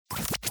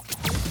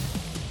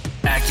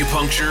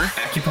Acupuncture.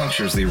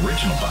 Acupuncture is the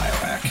original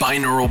biohack.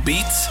 Binaural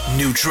beats.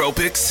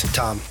 Nootropics.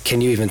 Tom,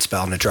 can you even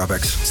spell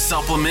nootropics?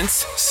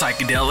 Supplements.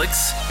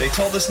 Psychedelics. They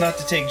told us not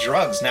to take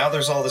drugs. Now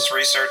there's all this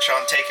research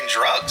on taking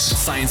drugs.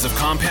 Science of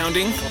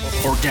compounding.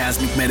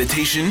 Orgasmic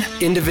meditation.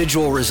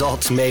 Individual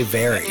results may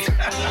vary.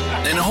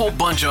 And a whole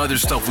bunch of other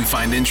stuff we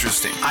find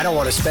interesting. I don't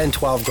want to spend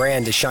 12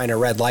 grand to shine a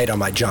red light on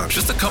my junk.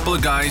 Just a couple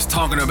of guys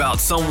talking about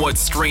somewhat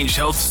strange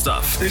health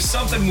stuff. There's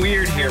something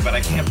weird here, but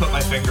I can't put my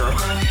finger on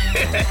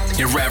it.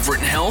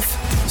 Irreverent Health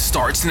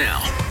starts now.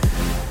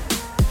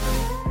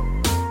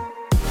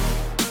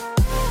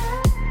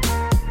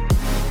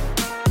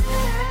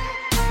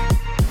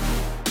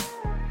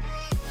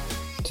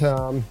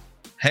 Tom.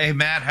 Hey,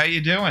 Matt, how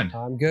you doing?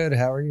 I'm good.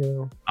 How are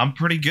you? I'm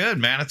pretty good,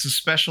 man. It's a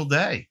special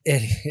day.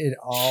 It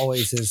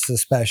always is a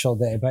special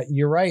day, but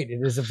you're right. It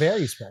is a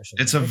very special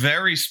day. It's a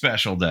very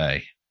special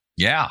day.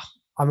 Yeah.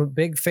 I'm a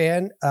big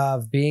fan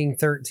of being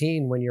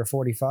 13 when you're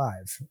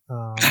 45.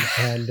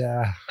 And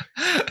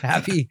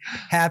happy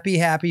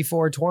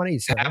 420.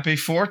 So. Happy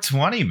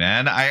 420,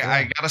 man.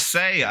 I gotta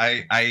say,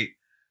 I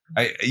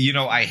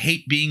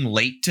hate being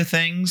late to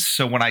things.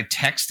 So when I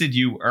texted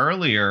you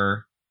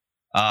earlier,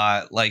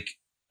 I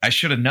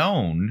should have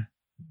known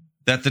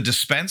that the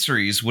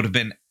dispensaries would have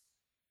been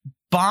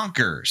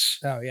bonkers.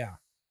 Oh yeah.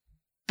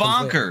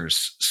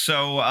 Bonkers.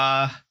 So,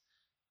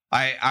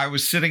 I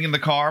was sitting in the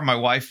car. My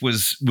wife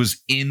was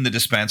in the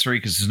dispensary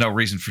because there's no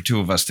reason for two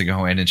of us to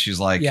go in. And she's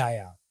like,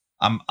 yeah.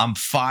 I'm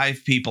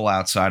 5 people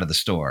outside of the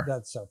store.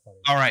 That's so funny.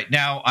 All right.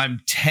 Now I'm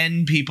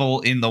 10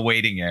 people in the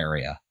waiting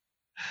area.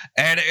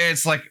 And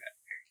it's like,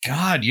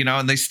 God,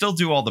 and they still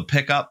do all the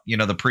pickup,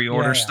 the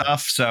pre-order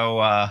stuff.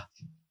 So,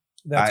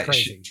 that's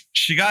crazy.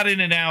 She got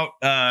in and out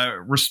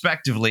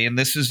respectively. And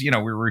this is,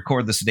 we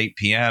record this at 8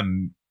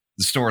 p.m.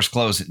 The stores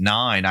close at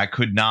 9. I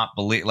could not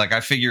believe, I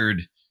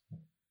figured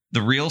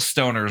the real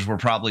stoners were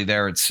probably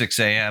there at 6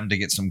 a.m. to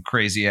get some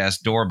crazy ass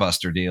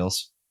doorbuster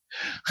deals.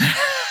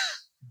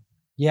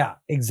 Yeah,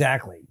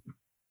 exactly.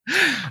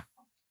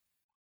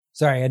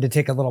 Sorry, I had to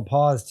take a little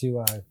pause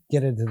to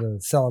get into the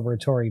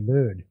celebratory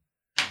mood.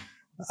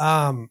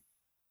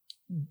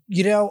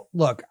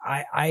 Look,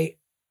 I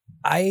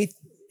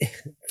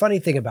funny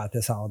thing about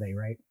this holiday,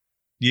 right?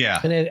 Yeah.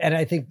 And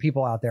I think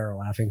people out there are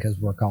laughing because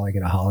we're calling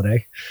it a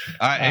holiday.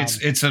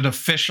 It's an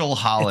official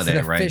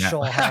holiday right now.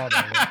 Official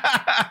holiday.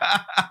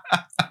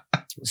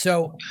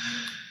 So,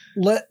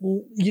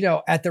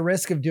 at the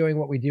risk of doing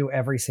what we do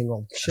every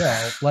single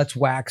show, let's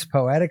wax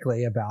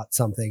poetically about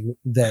something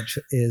that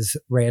is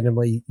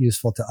randomly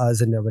useful to us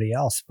and nobody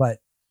else. But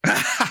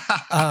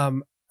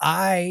I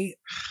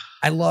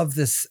love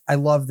this. I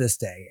love this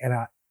day, and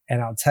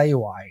I'll tell you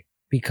why.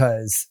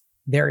 Because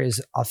there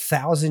is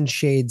 1,000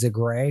 shades of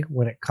gray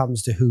when it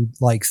comes to who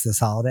likes this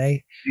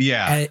holiday.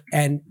 Yeah.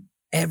 And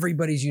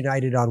everybody's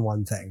united on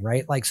one thing,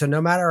 right? So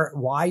no matter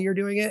why you're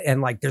doing it,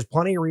 and there's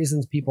plenty of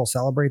reasons people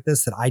celebrate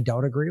this that I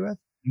don't agree with.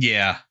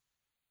 Yeah.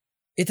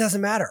 It doesn't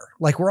matter.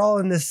 We're all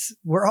in this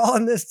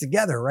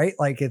together, right?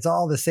 It's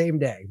all the same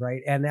day,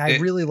 right? And I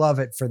really love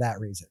it for that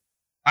reason.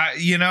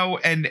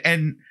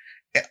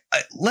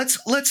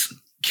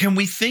 Can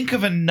we think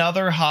of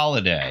another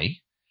holiday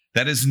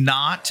that is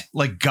not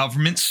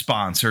government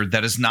sponsored,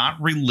 that is not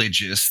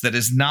religious, that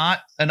is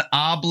not an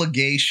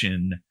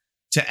obligation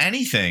to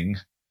anything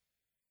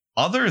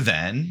other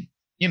than,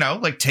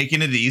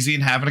 taking it easy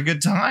and having a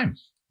good time?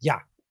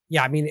 Yeah.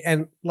 Yeah. I mean,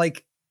 and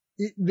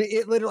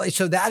it literally,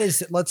 so that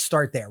is, let's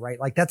start there, right?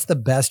 That's the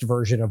best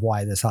version of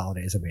why this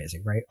holiday is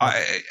amazing, right?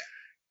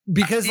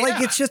 Because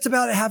it's just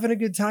about having a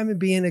good time and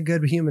being a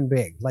good human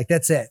being.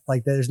 That's it.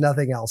 There's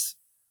nothing else.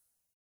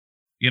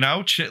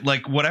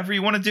 Whatever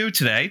you want to do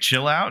today,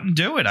 chill out and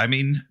do it. I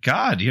mean,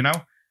 God,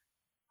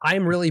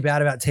 I'm really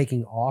bad about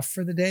taking off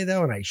for the day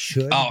though. And I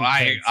should. Oh,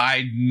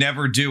 I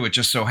never do. It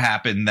just so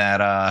happened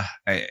that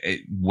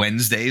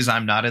Wednesdays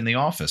I'm not in the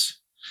office.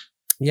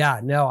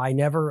 Yeah, no, I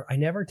never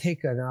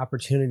take an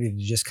opportunity to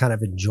just kind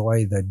of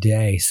enjoy the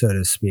day, so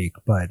to speak.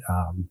 But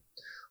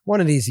one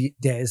of these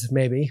days,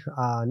 maybe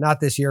not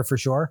this year for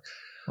sure.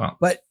 Well,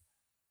 but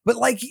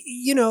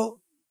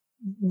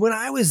when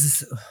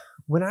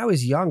I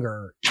was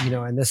younger,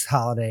 and this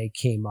holiday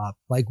came up,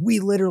 we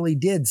literally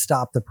did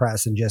stop the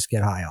press and just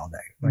get high all day.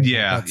 Right?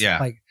 Yeah.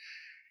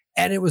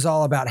 And it was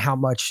all about how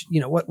much,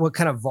 what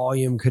kind of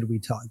volume could we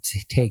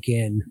take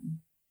in,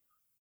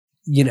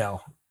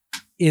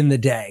 in the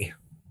day.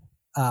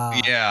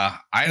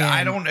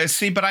 I don't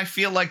see, but I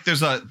feel like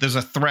there's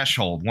a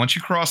threshold. Once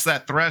you cross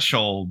that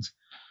threshold,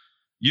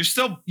 you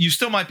still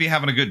might be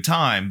having a good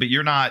time, but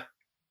you're not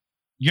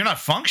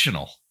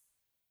functional.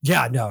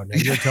 Yeah, no,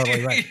 you're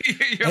totally right.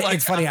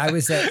 It's funny. I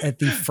was at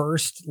the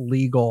first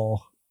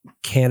legal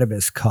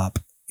cannabis cup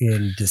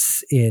in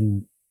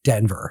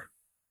Denver.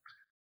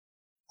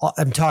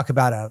 I'm talking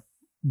about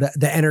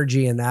the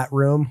energy in that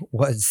room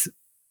was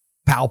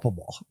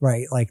palpable,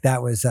 right?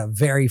 That was a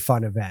very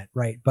fun event,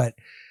 right? But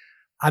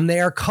I'm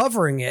there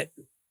covering it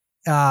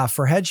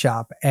for Head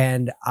Shop,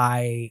 and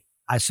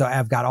so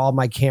I've got all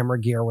my camera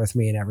gear with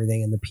me and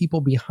everything, and the people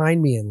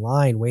behind me in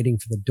line waiting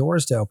for the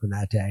doors to open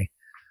that day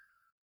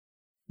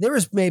there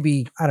was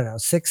maybe, I don't know,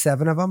 6,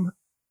 7 of them.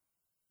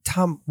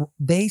 Tom,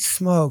 they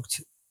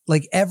smoked,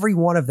 like every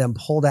one of them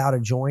pulled out a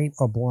joint,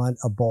 a blunt,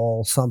 a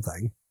bowl,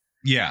 something.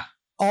 Yeah.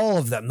 All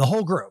of them, the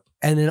whole group.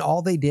 And then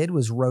all they did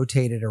was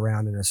rotate it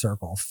around in a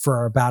circle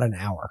for about an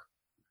hour.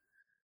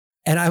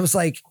 And I was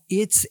like,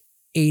 it's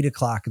 8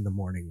 o'clock in the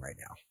morning right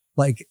now.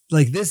 Like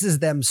this is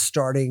them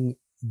starting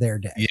their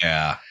day.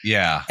 Yeah.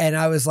 Yeah. And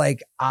I was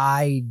like,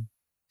 I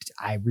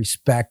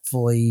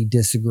respectfully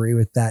disagree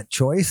with that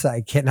choice.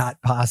 I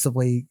cannot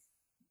possibly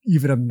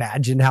even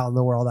imagine how in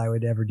the world I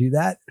would ever do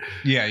that.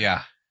 Yeah.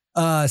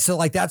 Yeah. So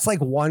like, that's like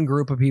one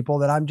group of people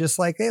that I'm just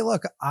like, hey,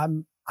 look,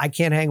 I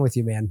can't hang with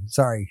you, man.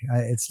 Sorry.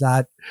 It's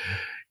not,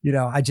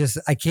 I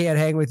can't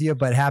hang with you,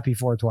 but happy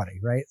 420.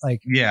 Right.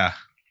 Like, yeah.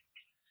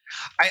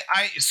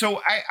 I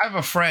have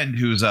a friend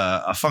who's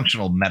a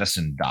functional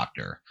medicine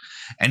doctor,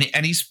 and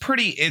he's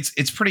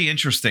it's pretty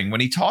interesting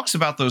when he talks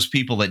about those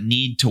people that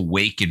need to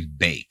wake and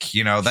bake.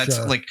 That's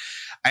sure. Like,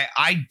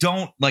 I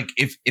don't like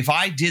if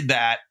I did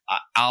that,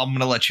 I'm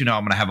going to let you know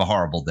I'm going to have a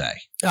horrible day.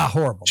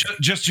 Horrible.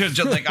 Just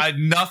like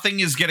nothing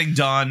is getting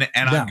done,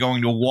 and I'm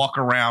going to walk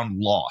around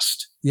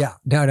lost. Yeah.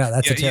 No,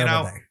 that's a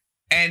terrible thing.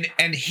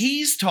 And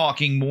he's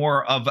talking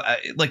more of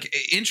like,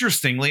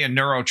 interestingly, a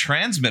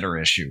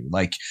neurotransmitter issue.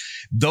 Like,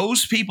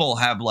 those people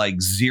have like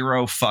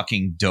zero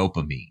fucking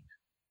dopamine.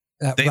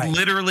 They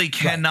literally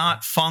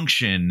cannot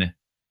function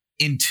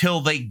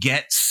until they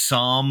get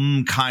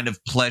some kind of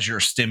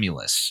pleasure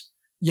stimulus.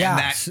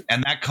 Yeah.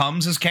 And that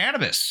comes as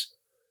cannabis.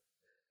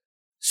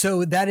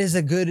 So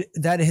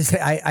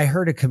I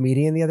heard a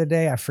comedian the other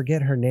day. I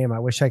forget her name. I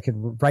wish I could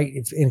write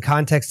in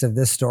context of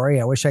this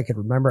story. I wish I could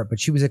remember it, but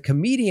she was a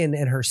comedian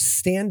and her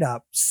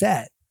stand-up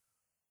set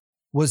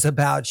was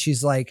about,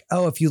 she's like,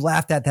 oh, if you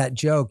laughed at that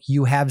joke,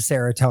 you have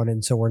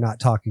serotonin, so we're not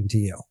talking to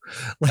you.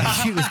 Like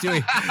she was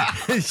doing,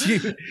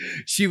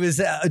 she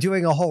was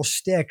doing a whole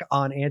shtick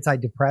on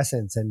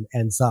antidepressants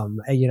and some,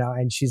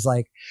 and she's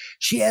like,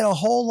 she had a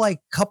whole like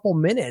couple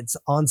minutes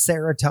on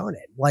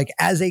serotonin, like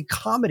as a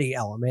comedy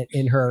element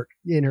in her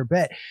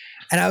bit.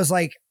 And I was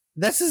like,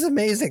 this is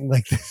amazing.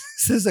 Like,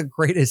 this is the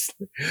greatest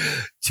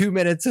 2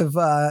 minutes of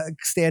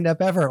stand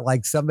up ever.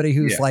 Like somebody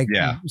who's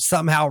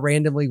somehow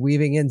randomly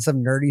weaving in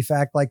some nerdy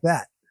fact like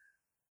that.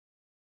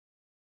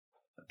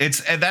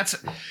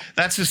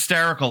 That's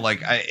hysterical. Like,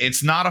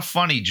 it's not a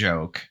funny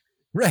joke.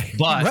 Right.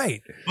 But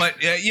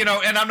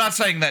and I'm not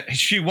saying that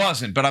she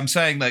wasn't, but I'm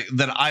saying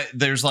that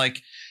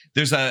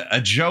there's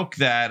a joke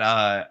that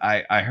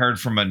I heard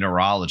from a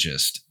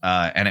neurologist,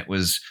 and it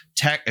was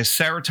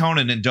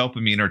serotonin and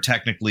dopamine are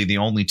technically the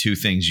only two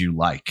things you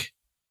like.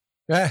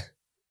 Yeah.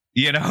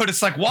 And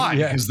it's like, why?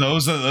 Because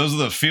those are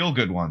the feel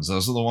good ones.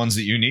 Those are the ones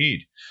that you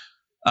need.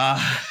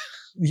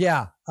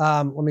 Yeah.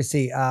 Let me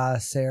see.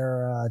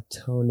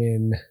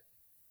 Serotonin.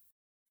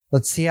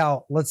 Let's see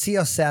how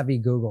savvy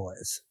Google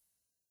is.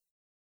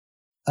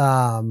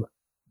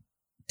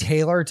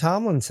 Taylor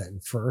Tomlinson,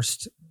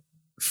 first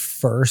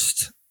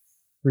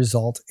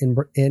result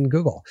in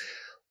Google.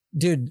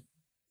 Dude,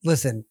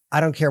 listen,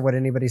 I don't care what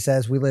anybody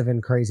says. We live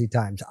in crazy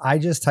times. I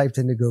just typed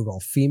into Google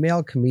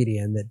female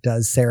comedian that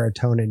does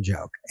serotonin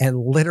joke, and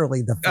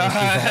literally the first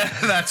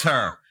result. That's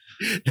her.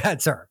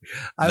 That's her.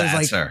 I was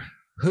like, her.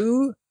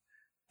 Who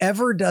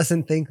ever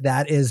doesn't think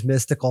that is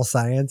mystical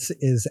science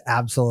is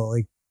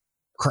absolutely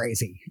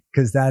crazy,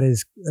 because that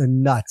is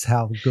nuts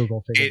how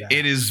Google figured that out.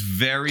 It is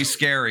very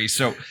scary.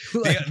 So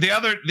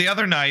the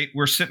other night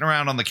we're sitting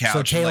around on the couch.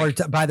 So Taylor,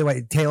 by the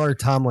way, Taylor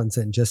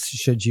Tomlinson, just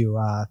should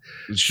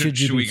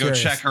we go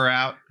check her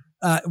out?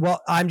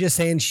 Well, I'm just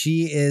saying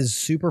she is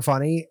super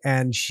funny,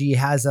 and she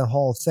has a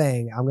whole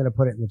thing. I'm going to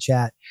put it in the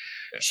chat.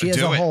 She has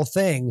whole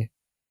thing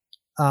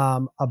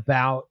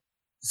about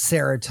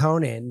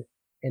serotonin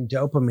and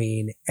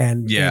dopamine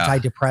and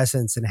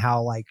antidepressants, and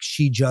how like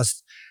she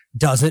just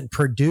doesn't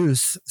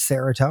produce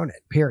serotonin,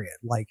 period.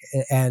 Like,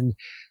 and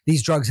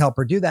these drugs help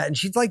her do that. And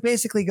she's like,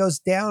 basically goes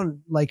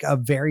down like a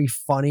very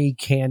funny,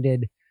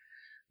 candid,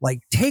 like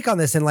take on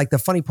this. And like, the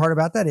funny part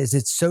about that is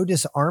it's so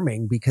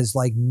disarming, because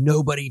like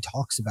nobody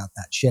talks about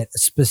that shit,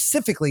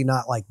 specifically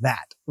not like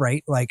that.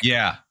 Right. Like,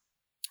 yeah.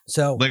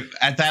 So like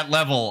at that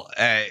level,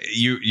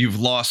 you've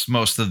lost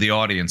most of the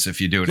audience if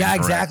you do it. Yeah,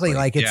 exactly.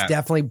 Like it's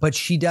definitely, but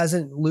she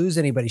doesn't lose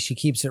anybody. She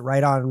keeps it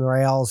right on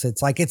rails.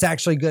 It's like, it's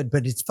actually good,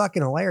 but it's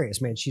fucking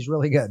hilarious, man. She's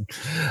really good.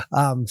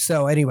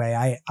 So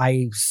anyway,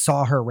 I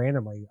saw her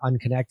randomly,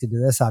 unconnected to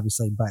this,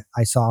 obviously, but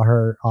I saw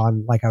her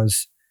on, like, I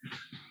was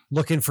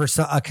looking for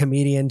a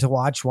comedian to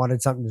watch,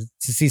 wanted something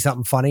to see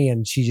something funny.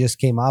 And she just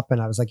came up, and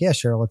I was like, yeah,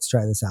 sure. Let's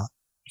try this out.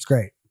 It's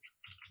great.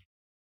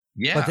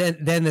 Yeah.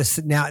 But then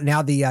this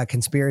now the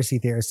conspiracy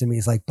theorist in me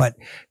is like, but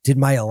did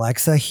my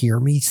Alexa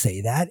hear me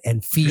say that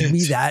and feed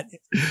me that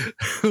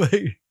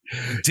like,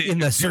 in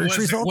the search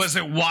results? Was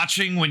it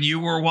watching when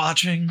you were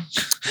watching?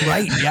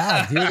 Right.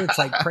 Yeah, dude. It's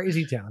like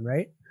crazy town,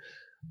 right?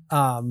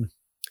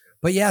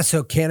 But yeah,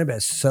 so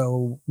cannabis.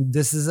 So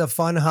this is a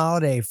fun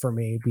holiday for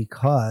me,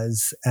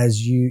 because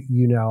as you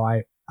know,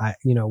 I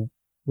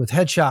with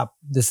Head Shop,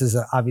 this is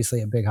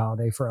obviously a big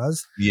holiday for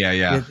us.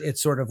 Yeah.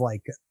 It's sort of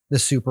like the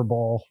Super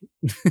Bowl,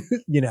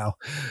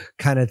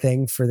 kind of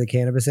thing for the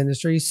cannabis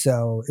industry.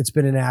 So it's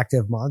been an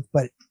active month,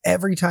 but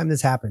every time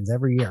this happens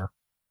every year,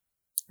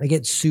 I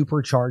get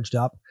super charged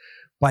up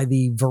by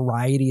the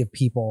variety of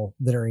people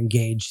that are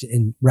engaged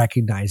in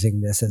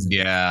recognizing this as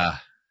you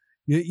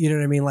know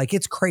what I mean? Like,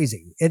 it's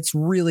crazy. It's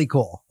really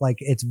cool. Like,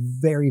 it's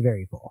very,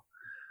 very cool.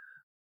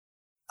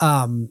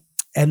 And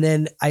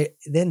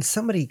then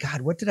somebody,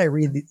 God, what did I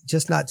read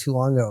just not too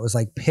long ago? It was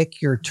like,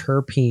 pick your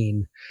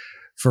terpene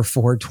for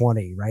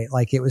 420, right?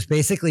 Like, it was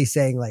basically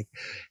saying like,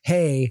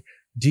 hey,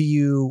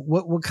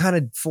 what kind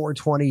of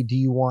 420 do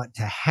you want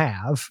to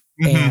have?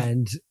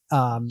 And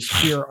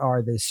here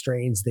are the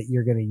strains that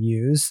you're going to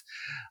use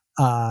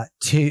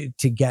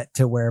to get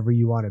to wherever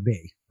you want to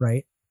be,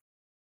 right?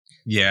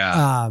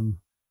 Yeah.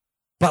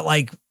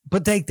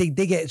 But they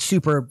get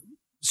super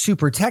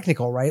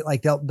technical, right?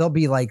 Like they'll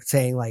be like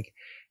saying like,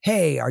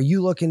 hey, are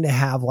you looking to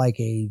have like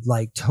a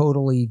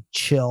totally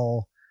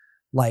chill,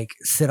 like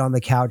sit on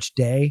the couch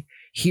day?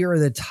 Here are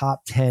the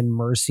top 10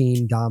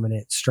 myrcene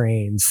dominant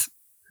strains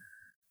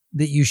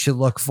that you should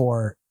look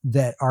for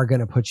that are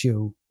going to put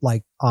you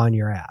like on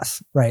your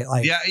ass, right?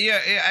 Like,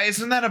 yeah.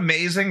 Isn't that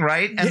amazing,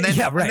 right? And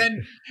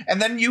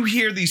and then you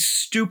hear these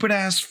stupid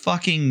ass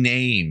fucking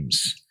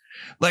names.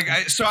 Like,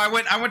 I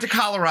went to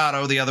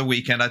Colorado the other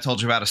weekend. I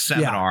told you about a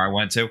seminar I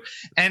went to,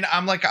 and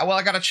I'm like, well,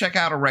 I got to check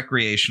out a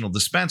recreational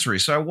dispensary.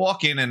 So I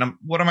walk in, and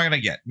what am I going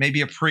to get?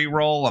 Maybe a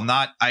pre-roll.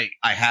 I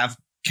have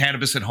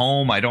cannabis at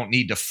home. I don't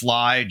need to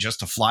fly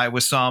just to fly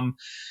with some.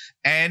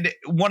 And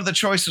one of the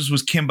choices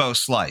was Kimbo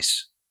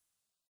Slice.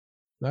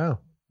 Wow.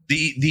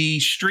 The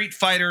street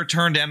fighter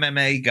turned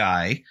MMA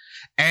guy.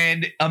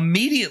 And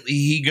immediately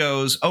he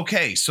goes,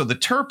 okay, so the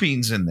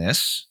terpenes in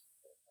this.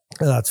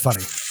 Oh, that's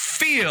funny.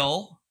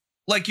 Feel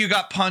like you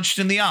got punched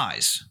in the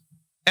eyes.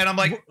 And I'm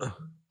like,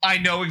 I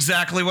know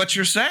exactly what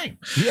you're saying.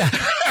 Yeah.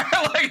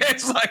 Like,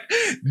 it's like,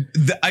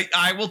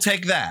 I will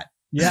take that.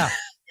 Yeah.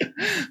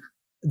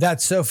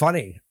 That's so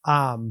funny.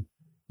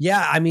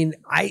 Yeah, I mean,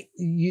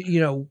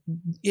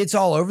 it's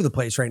all over the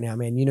place right now,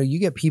 man. You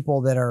get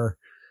people that are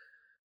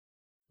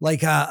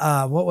like,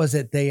 what was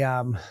it?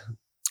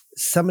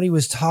 Somebody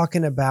was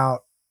talking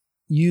about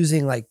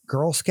using like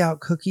Girl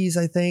Scout cookies,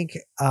 I think.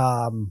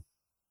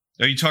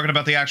 Are you talking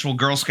about the actual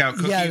Girl Scout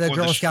cookie? Yeah, the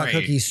Girl Scout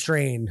cookie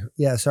strain.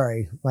 Yeah,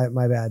 sorry,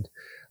 my bad.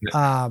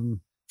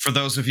 For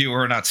those of you who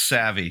are not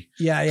savvy.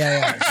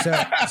 Yeah.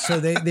 So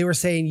they were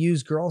saying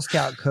use Girl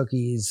Scout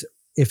cookies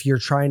if you're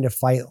trying to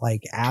fight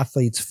like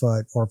athlete's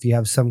foot, or if you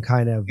have some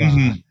kind of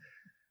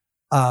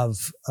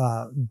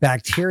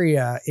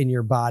bacteria in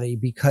your body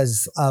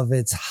because of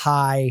its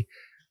high.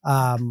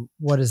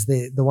 What is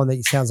the one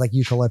that sounds like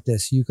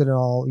eucalyptus,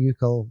 eucalyptol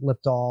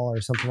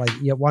or something like,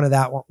 one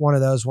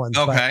of those ones.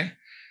 Okay.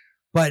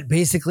 But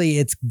basically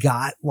it's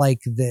got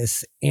like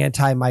this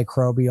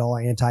antimicrobial,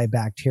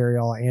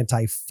 antibacterial,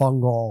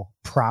 antifungal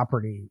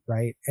property,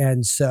 right?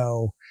 And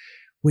so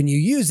when you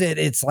use it,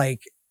 it's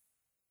like,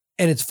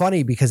 and it's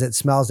funny because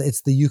it's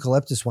the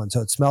eucalyptus one.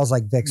 So it smells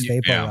like Vicks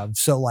Vapor Rub.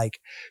 So like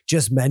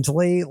just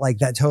mentally, like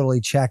that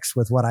totally checks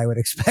with what I would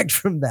expect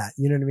from that.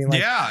 You know what I mean?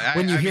 Like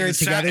when you hear it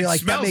together, you're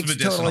like, that makes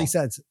medicinal. Totally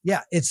sense.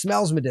 Yeah. It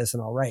smells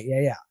medicinal. Right.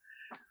 Yeah.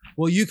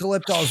 Well,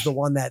 eucalyptol is the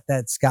one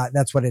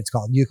that's what it's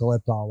called.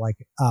 Eucalyptol. Like,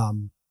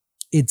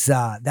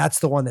 that's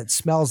the one that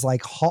smells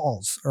like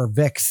Halls or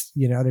Vicks.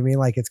 You know what I mean?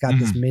 Like it's got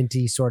this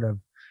minty sort of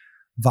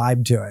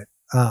vibe to it.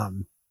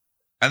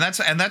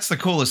 And that's the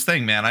coolest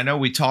thing, man. I know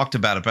we talked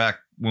about it back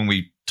when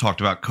we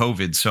talked about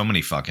COVID so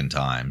many fucking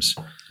times.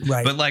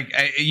 Right. But like,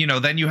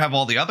 then you have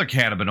all the other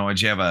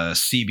cannabinoids. You have a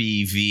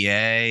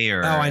CBVA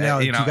or. Oh, I know.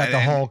 You got the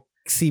whole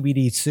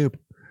CBD soup.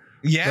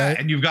 Yeah. Right?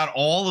 And you've got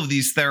all of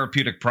these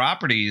therapeutic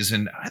properties.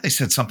 And they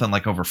said something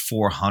like over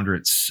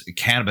 400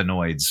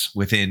 cannabinoids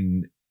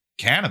within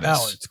cannabis.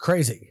 Oh, it's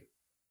crazy.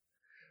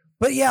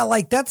 But yeah,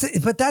 like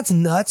that's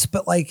nuts.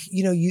 But like,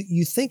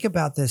 you think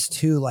about this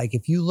too. Like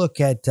if you look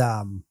at,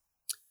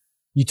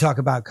 you talk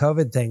about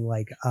COVID thing,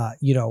 like,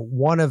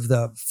 one of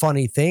the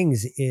funny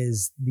things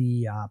is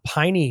the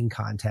pinene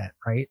content,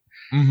 right?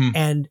 Mm-hmm.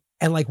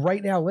 And like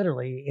right now,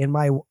 literally in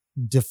my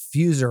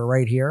diffuser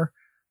right here,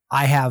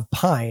 I have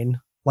pine,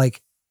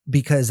 like,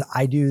 because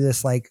I do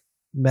this like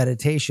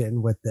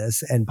meditation with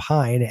this and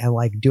pine and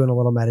like doing a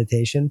little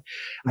meditation.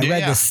 I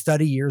read this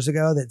study years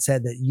ago that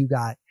said that you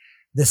got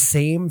the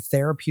same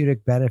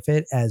therapeutic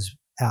benefit as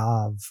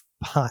of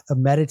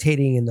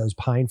meditating in those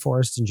pine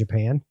forests in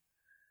Japan.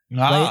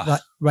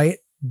 Right.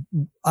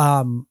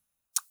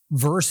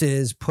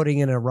 Versus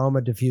putting an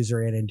aroma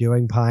diffuser in and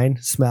doing pine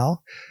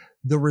smell.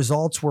 The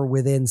results were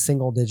within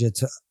single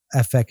digits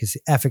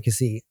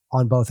efficacy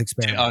on both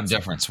experiments. On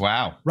difference.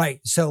 Wow. Right.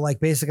 So like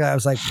basically I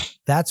was like,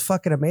 that's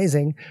fucking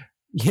amazing.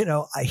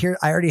 I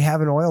already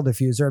have an oil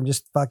diffuser. I'm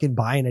just fucking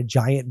buying a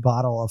giant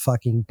bottle of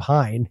fucking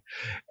pine.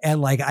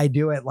 And like, I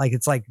do it like,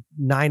 it's like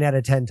 9 out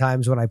of 10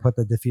 times when I put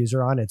the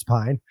diffuser on, it's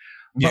pine.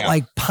 But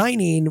like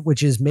pinene,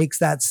 which makes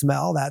that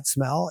smell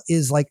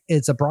is like,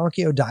 it's a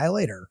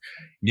bronchodilator.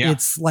 Yeah.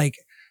 It's like,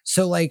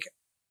 so like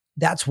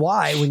that's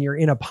why when you're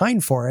in a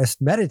pine forest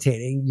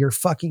meditating, you're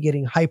fucking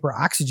getting hyper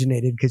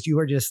oxygenated because you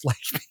are just like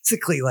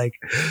basically like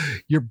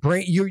your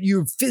brain,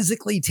 you're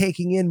physically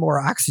taking in more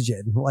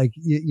oxygen. Like,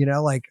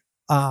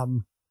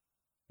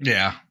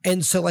 yeah.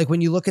 And so like when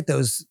you look at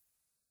those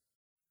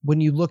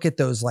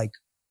like,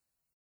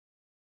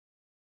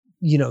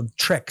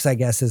 tricks, I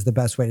guess is the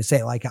best way to say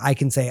it. Like I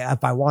can say,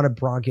 if I want a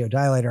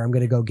bronchodilator, I'm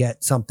going to go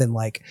get something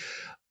like,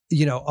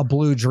 a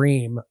Blue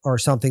Dream or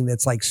something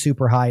that's like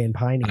super high in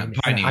pinene.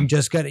 I'm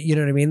just going to, you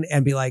know what I mean?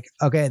 And be like,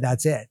 okay,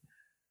 that's it.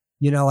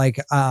 But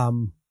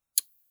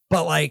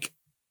like,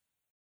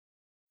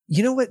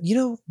 you know what,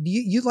 you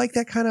like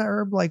that kind of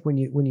herb, like when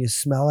you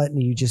smell it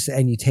and you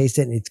taste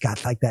it and it's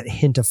got like that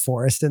hint of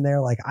forest in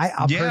there. Like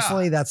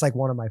personally, that's like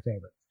one of my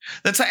favorites.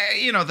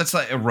 That's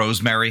like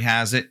rosemary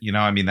has it,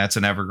 that's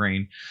an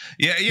evergreen.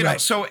 Yeah. Right.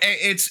 So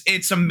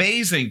it's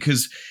amazing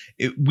because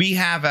we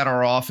have at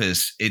our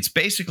office, it's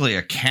basically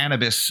a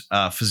cannabis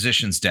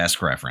physician's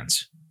desk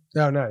reference.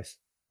 Oh, nice.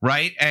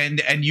 Right.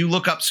 And you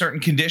look up certain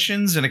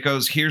conditions and it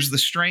goes, here's the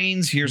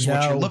strains. Here's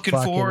what you're looking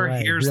for.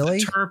 Way. Here's really?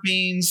 The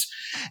terpenes.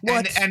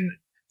 And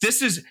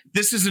this is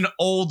an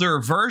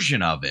older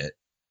version of it.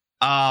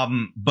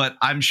 But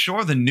I'm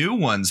sure the new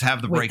ones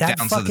have the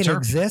breakdowns of the terpenes.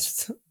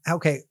 Exists?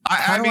 Okay.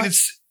 How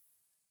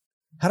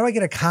do I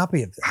get a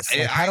copy of this?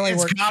 Like,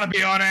 it's gotta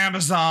be on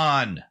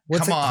Amazon.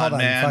 Come on,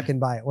 man. Fucking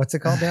buy it. What's it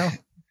called now?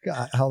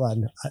 God, hold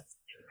on.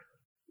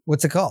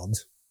 What's it called?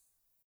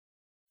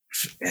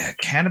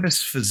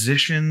 Cannabis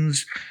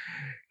Physicians,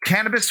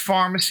 Cannabis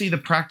Pharmacy, the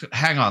practice.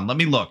 Hang on, let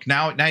me look.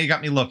 Now you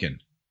got me looking.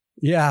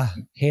 Yeah,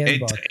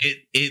 handbook.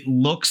 It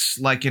looks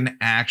like an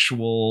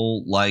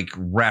actual like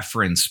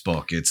reference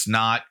book. It's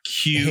not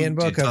cute.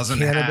 Handbook of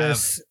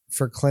Cannabis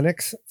for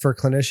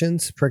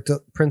clinicians,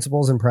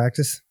 principles and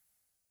practice.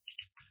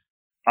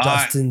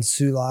 Dustin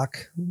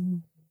Sulak.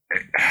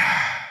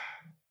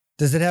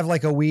 Does it have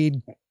like a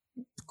weed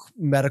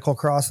medical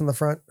cross in the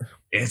front?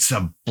 It's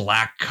a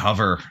black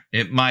cover.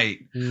 It might.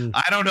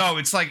 I don't know.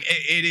 It's like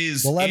it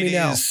is. Well, let me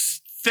know.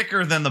 Is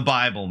thicker than the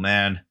Bible,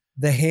 man.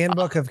 The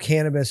Handbook of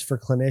Cannabis for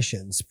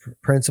Clinicians,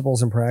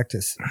 Principles and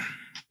Practice.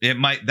 It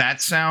might.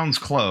 That sounds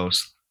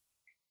close.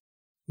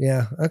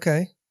 Yeah.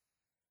 Okay.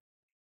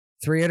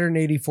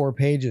 384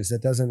 pages.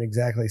 That doesn't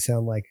exactly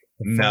sound like.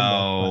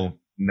 No.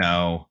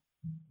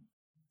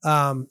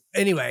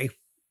 Anyway.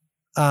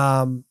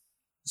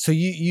 So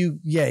you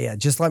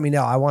just let me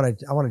know. I want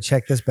to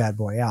check this bad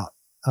boy out.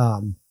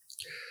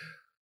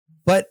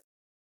 But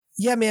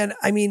yeah, man,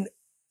 I mean,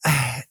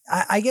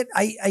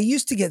 I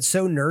used to get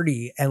so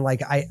nerdy and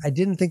like, I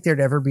didn't think there'd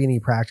ever be any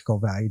practical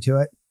value to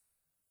it,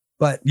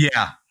 but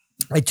yeah,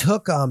 I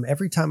took,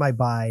 every time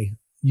I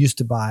used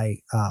to buy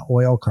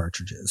oil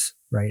cartridges,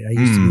 right? I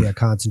used to be a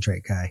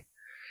concentrate guy.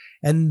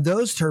 And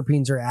those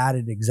terpenes are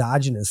added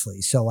exogenously.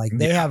 So like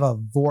they have a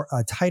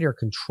tighter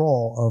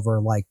control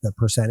over like the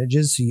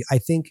percentages. So I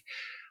think,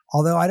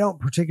 although I don't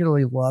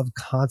particularly love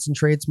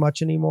concentrates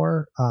much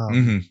anymore,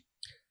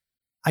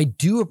 I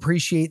do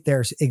appreciate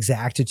their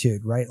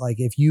exactitude, right? Like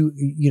if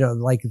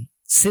like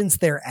since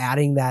they're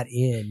adding that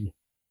in,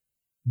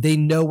 they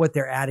know what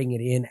they're adding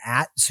it in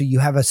at. So you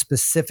have a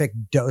specific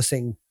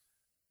dosing,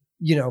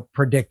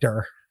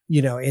 predictor,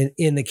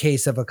 in the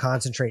case of a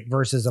concentrate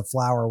versus a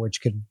flower,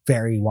 which could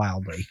vary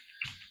wildly.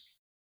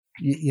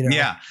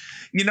 Yeah.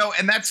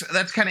 And that's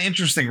kind of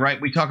interesting, right?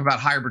 We talk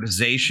about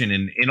hybridization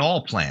in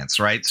all plants,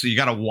 right? So you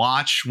got to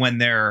watch when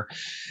they're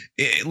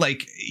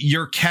like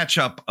your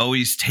ketchup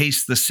always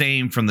tastes the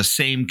same from the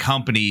same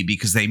company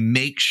because they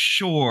make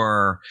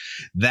sure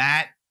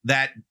that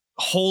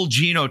whole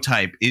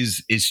genotype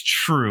is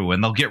true,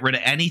 and they'll get rid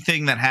of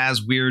anything that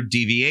has weird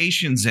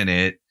deviations in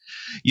it,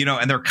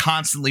 and they're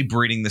constantly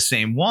breeding the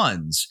same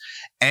ones.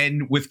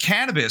 And with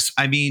cannabis,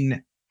 I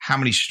mean, how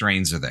many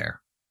strains are there?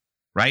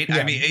 Right. Yeah,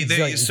 I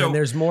mean, so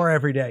there's more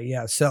every day.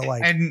 Yeah. So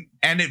like,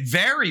 and it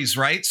varies,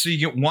 right? So you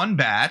get one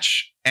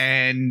batch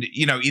and,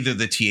 either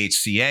the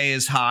THCA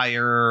is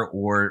higher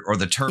or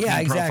the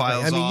terpene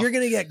profile is off. You're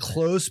going to get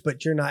close,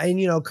 but you're not.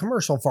 And,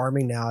 commercial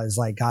farming now is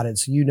like got it.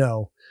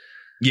 So,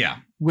 yeah,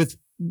 with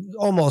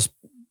almost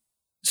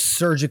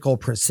surgical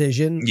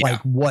precision, like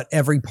what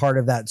every part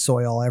of that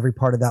soil, every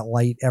part of that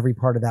light, every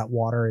part of that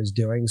water is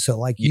doing. So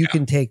like you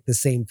can take the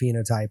same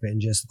phenotype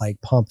and just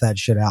like pump that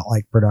shit out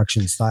like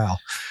production style.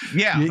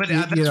 Yeah. But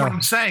that's what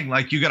I'm saying.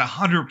 Like you got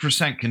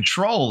 100%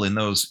 control in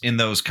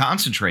those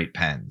concentrate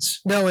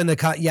pens. No, in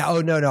the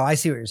Oh, no. I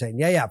see what you're saying.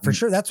 Yeah, for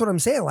sure. That's what I'm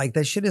saying. Like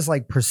that shit is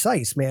like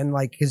precise, man.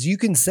 Like, cause you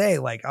can say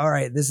like, all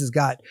right, this has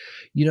got,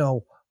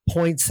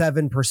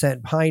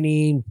 0.7%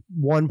 pinene,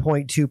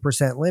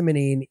 1.2%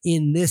 limonene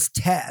in this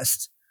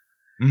test.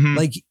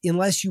 Like,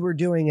 unless you were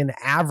doing an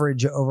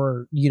average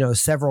over,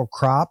 several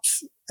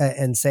crops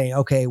and saying,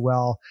 okay,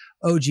 well,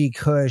 OG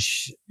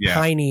Kush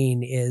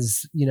pinene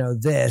is,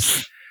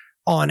 this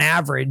on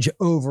average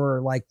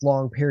over like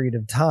long period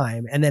of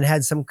time. And then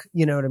had some,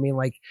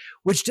 like,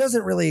 which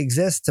doesn't really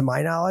exist to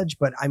my knowledge,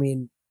 but I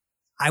mean,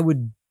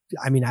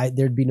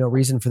 there'd be no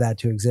reason for that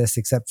to exist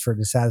except for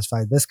to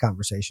satisfy this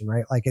conversation,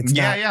 right? Like it's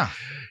not,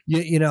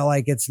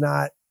 like it's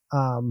not,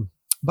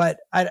 But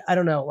I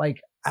don't know,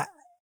 like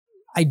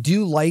I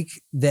do like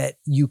that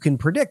you can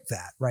predict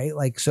that, right?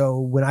 Like, so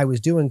when I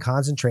was doing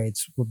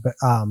concentrates,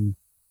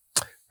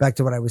 back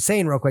to what I was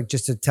saying real quick,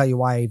 just to tell you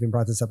why I even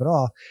brought this up at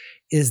all,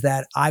 is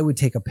that I would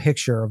take a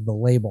picture of the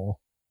label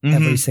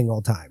every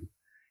single time.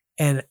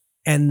 And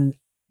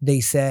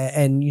they said,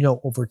 and you know,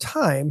 over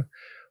time,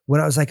 when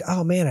I was like,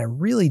 oh man, I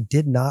really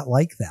did not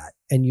like that.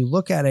 And you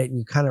look at it and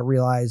you kind of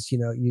realize, you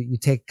know, you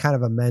take kind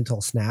of a mental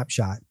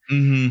snapshot.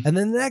 And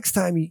then the next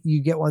time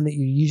you get one that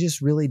you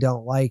just really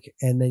don't like.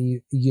 And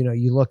then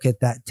you look at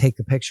that, take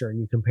the picture and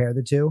you compare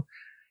the two.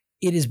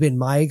 It has been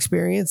my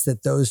experience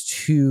that those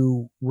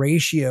two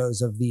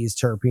ratios of these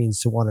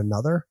terpenes to one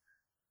another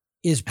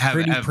is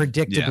pretty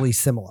predictably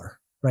similar.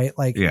 Right.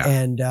 Like,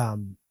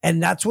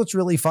 and that's what's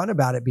really fun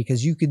about it,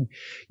 because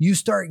you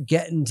start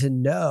getting to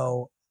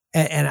know,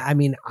 and I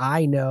mean,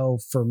 I know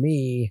for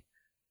me,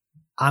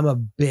 I'm a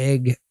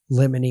big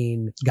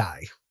limonene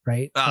guy,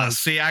 right?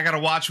 See, I got to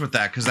watch with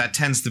that, because that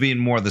tends to be in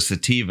more of the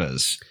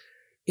sativas.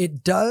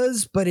 It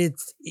does, but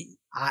it's,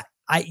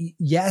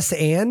 yes.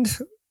 And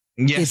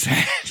yes.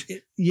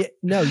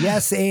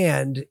 Yes.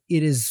 And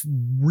it is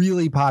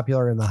really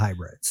popular in the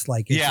hybrids.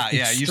 Like, you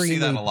see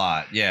that a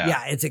lot.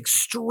 Yeah. It's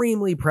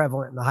extremely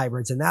prevalent in the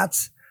hybrids. And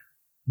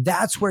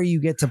that's where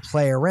you get to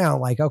play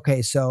around. Like,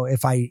 okay, so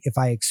if I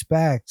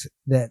expect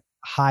that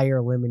higher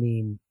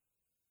limonene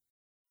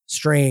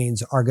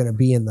strains are going to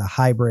be in the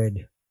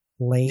hybrid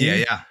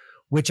lane,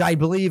 which I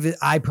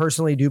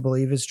personally do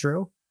believe is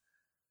true,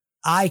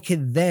 I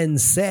could then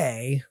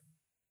say,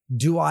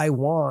 do I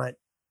want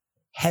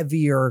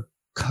heavier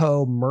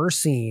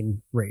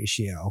co-myrcene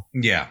ratio?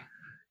 Yeah.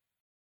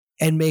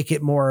 And make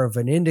it more of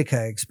an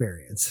indica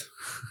experience.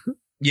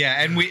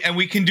 Yeah, and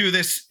we can do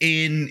this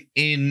in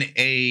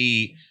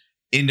a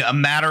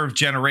matter of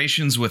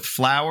generations with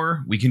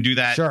flower. We can do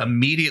that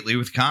immediately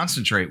with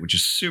concentrate, which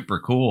is super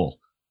cool.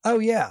 Oh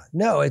yeah.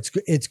 No, it's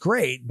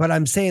great. But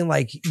I'm saying,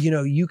 like, you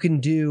know, you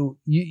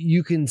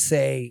can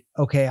say,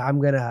 okay, I'm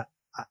going to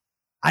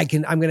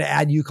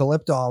add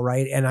eucalyptol,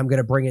 right? And I'm going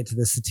to bring it to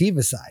the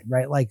sativa side,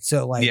 right? Like,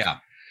 so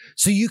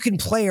you can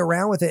play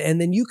around with it, and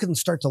then you can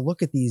start to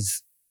look at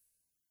these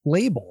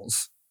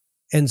labels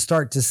and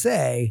start to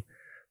say,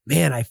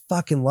 man, I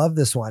fucking love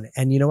this one.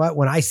 And you know what?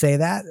 When I say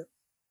that,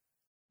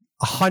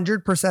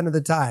 100% of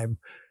the time,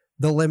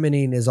 the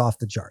limonene is off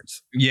the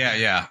charts.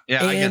 Yeah.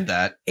 I get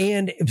that.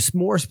 And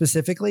more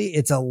specifically,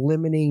 it's a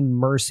limonene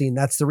myrcene.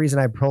 That's the reason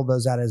I pulled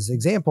those out as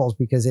examples,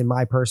 because in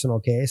my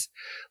personal case,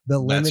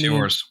 that's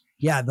yours.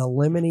 Yeah, the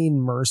limonene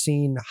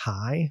myrcene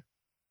high,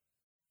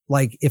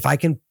 like if I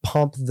can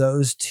pump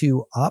those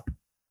two up,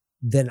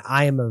 then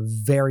I am a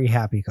very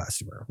happy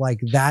customer. Like,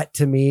 that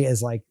to me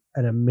is like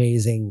an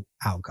amazing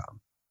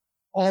outcome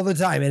all the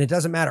time. And it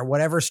doesn't matter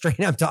whatever strain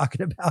I'm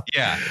talking about.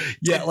 Yeah.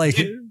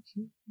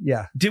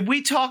 Yeah. Did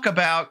we talk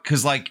about,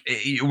 because like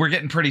we're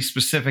getting pretty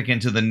specific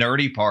into the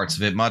nerdy parts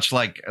of it, much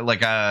like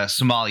a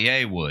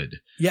sommelier would.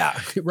 Yeah,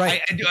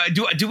 right.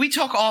 Do we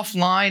talk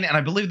offline? And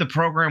I believe the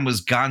program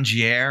was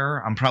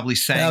Gangier. I'm probably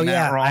saying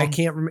that wrong. I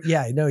can't remember.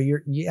 Yeah, no,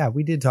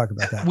 we did talk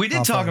about that. We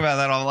did talk about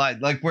that online,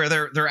 like where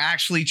they're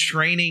actually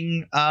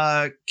training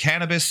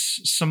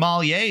cannabis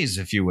sommeliers,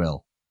 if you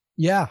will.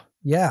 Yeah.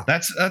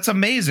 That's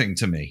amazing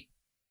to me.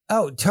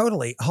 Oh,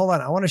 totally. Hold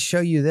on. I want to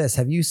show you this.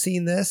 Have you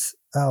seen this?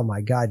 Oh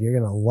my God, you're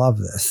going to love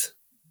this.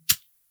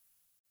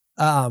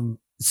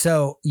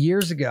 So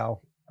years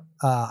ago,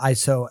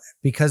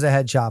 because I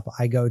had shop,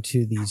 I go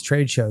to these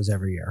trade shows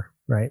every year.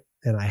 Right.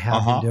 And I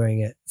have been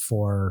doing it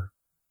for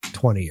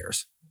 20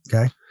 years.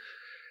 Okay.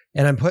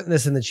 And I'm putting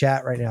this in the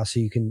chat right now, so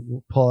you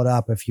can pull it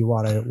up if you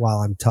want to, while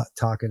I'm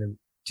talking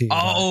to you.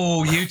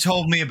 Oh, you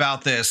told me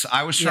about this.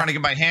 I was trying to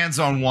get my hands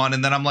on one,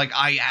 and then I'm like,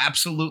 I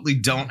absolutely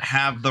don't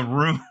have the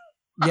room.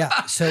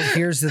 Yeah. So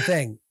here's the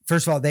thing.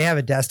 First of all, they have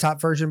a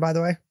desktop version, by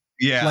the way.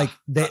 Yeah. Like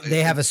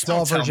they have a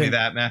small version. Tell me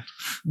that, man.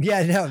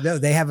 Yeah, no,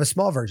 they have a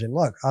small version.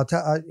 Look, I'll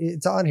tell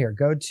it's on here.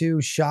 Go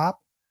to shop.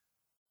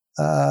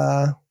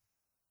 And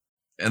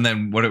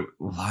then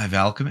Live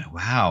Alchemy?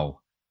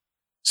 Wow.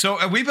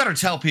 So we better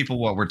tell people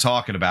what we're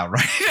talking about,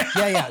 right?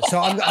 Yeah. So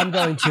I'm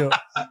going to.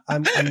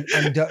 I'm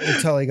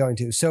totally going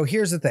to. So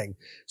here's the thing.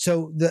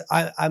 So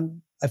I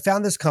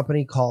found this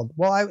company called.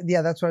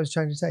 That's what I was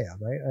trying to tell you,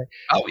 right?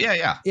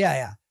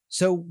 Yeah.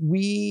 So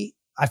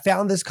I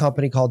found this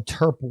company called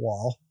Turp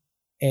Wall,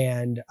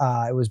 and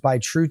it was by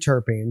True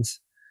Terpenes,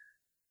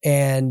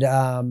 and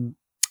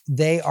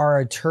they are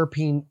a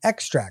terpene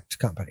extract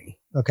company.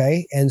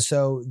 Okay. And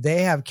so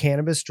they have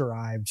cannabis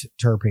derived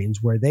terpenes,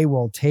 where they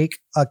will take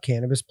a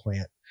cannabis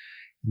plant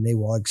and they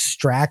will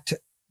extract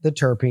the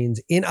terpenes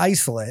in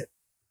isolate,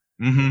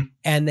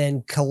 and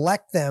then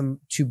collect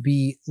them to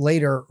be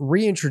later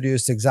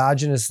reintroduced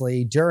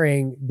exogenously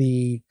during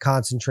the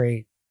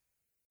concentrate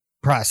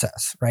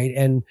process. Right.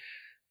 And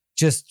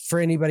just for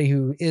anybody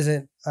who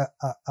isn't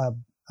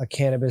a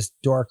cannabis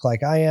dork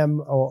like I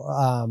am,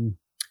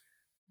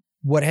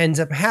 what ends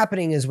up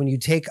happening is when you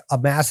take a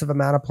massive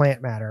amount of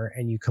plant matter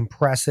and you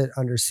compress it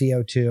under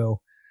CO2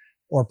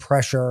 or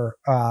pressure,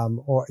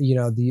 or you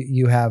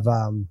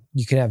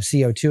can have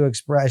CO2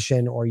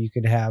 expression, or you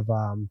could have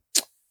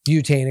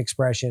butane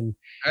expression,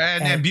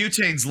 and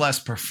butane's less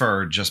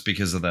preferred just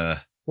because of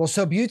the. Well,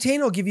 so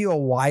butane will give you a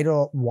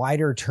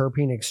wider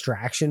terpene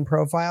extraction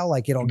profile.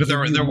 Like but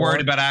they're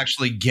worried about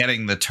actually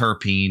getting the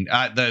terpene,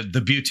 the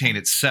butane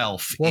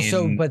itself.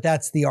 Well, but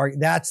that's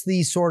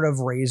the sort of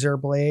razor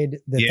blade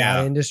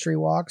that industry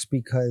walks,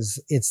 because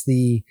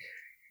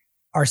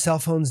are cell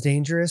phones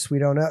dangerous? We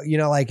don't know.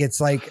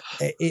 It's like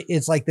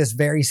this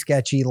very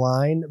sketchy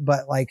line,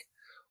 but like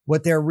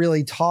what they're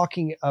really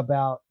talking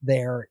about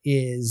there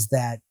is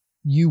that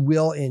you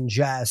will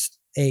ingest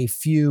a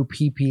few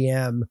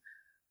ppm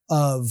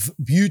of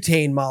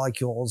butane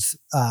molecules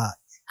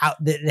out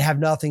that have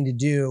nothing to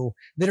do,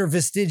 that are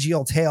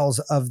vestigial tails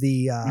of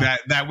the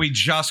that we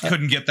just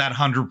couldn't get that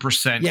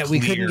 100%. Yeah, we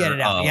couldn't get it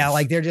out. Yeah,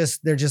 like they're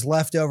just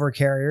leftover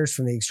carriers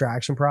from the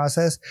extraction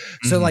process.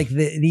 So like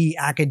the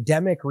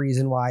academic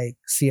reason why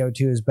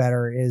CO2 is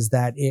better is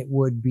that it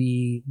would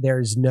be,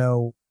 there's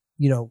no,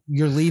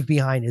 your leave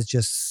behind is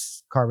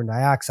just carbon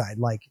dioxide.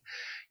 Like,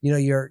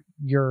 your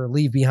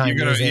leave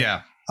behind is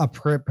a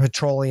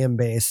petroleum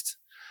based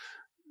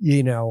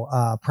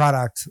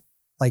product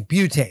like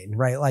butane,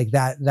 right? Like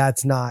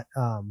that's not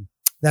a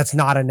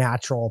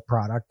natural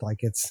product. Like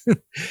it's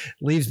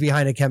leaves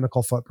behind a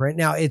chemical footprint.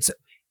 Now it's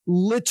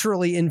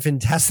literally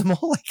infinitesimal.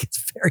 Like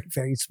it's very,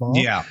 very small.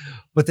 Yeah.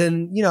 But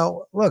then,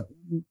 look,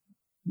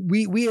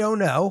 we don't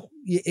know.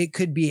 It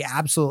could be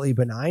absolutely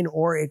benign,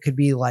 or it could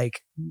be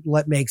like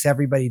what makes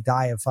everybody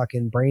die of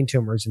fucking brain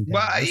tumors and death.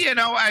 Well,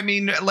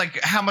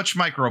 like how much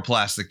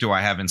microplastic do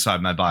I have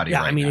inside my body?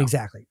 Yeah, right now?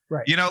 Exactly.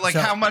 Right.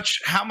 How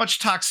much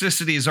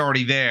toxicity is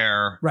already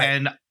there.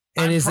 Right.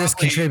 And is this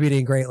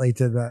contributing greatly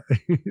to the?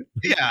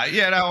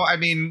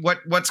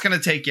 What's going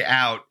to take you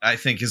out, I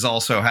think,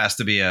 has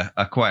to be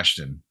a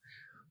question.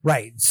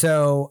 Right.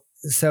 So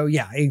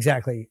yeah,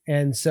 exactly.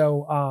 And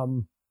so,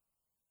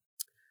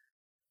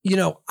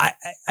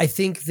 I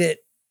think that,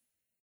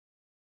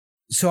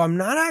 so I'm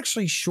not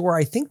actually sure.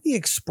 I think the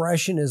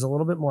expression is a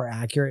little bit more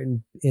accurate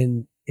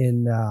in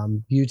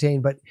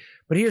butane, but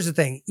here's the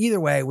thing.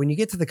 Either way, when you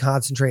get to the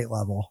concentrate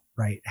level,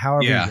 right,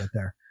 however you get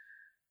there,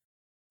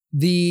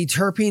 the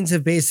terpenes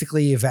have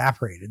basically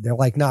evaporated. They're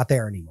like not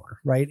there anymore,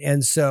 right?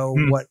 And so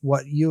what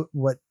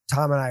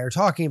Tom and I are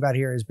talking about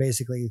here is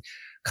basically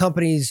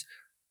companies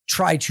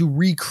try to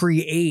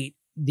recreate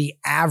the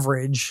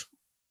average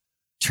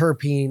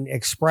terpene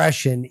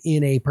expression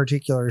in a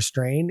particular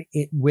strain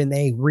when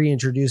they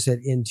reintroduce it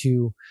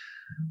into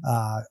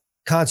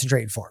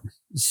concentrate form.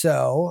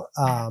 So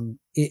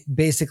it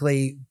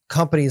basically,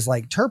 companies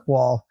like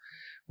Terpwall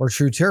or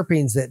True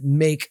Terpenes that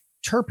make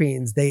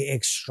terpenes, they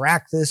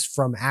extract this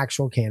from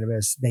actual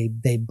cannabis,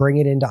 they bring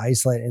it into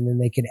isolate, and then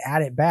they can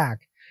add it back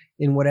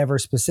in whatever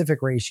specific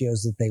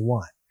ratios that they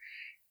want.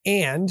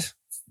 And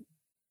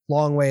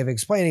long way of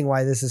explaining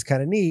why this is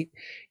kind of neat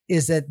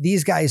is that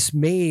these guys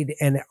made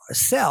and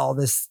sell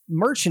this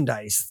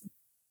merchandise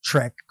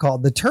trick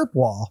called the Terp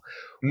wall,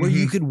 where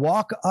you could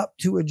walk up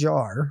to a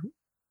jar,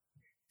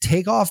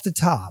 take off the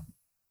top,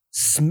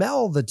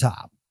 smell the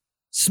top,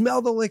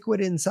 smell the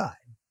liquid inside.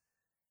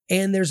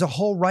 And there's a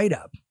whole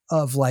write-up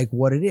of like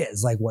what it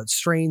is, like what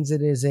strains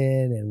it is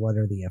in and what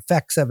are the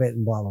effects of it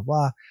and blah, blah,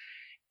 blah.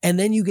 And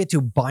then you get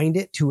to bind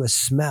it to a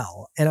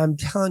smell. And I'm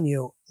telling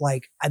you,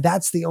 like,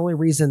 that's the only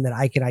reason that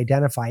I can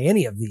identify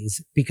any of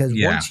these, because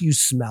once you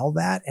smell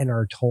that and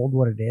are told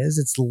what it is,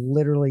 it's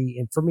literally,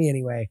 and for me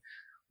anyway,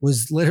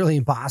 was literally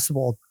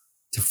impossible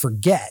to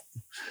forget,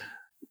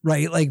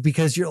 right? Like,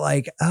 because you're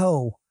like,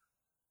 oh,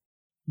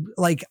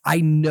 like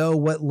I know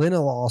what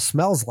linalool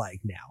smells like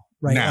now,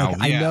 right? Now,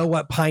 like, I know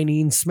what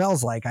pinene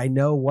smells like. I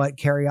know what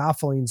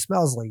caryophyllene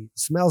smells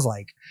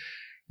like.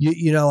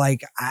 You know,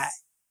 like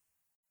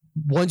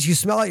once you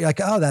smell it, you're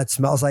like, oh, that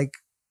smells like,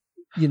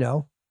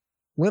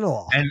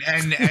 linalool.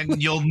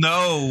 And you'll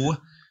know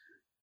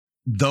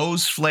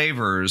those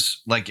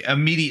flavors, like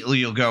immediately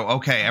you'll go,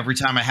 okay, every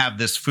time I have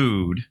this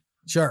food,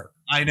 sure,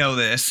 I know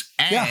this.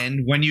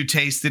 And when you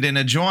taste it in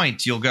a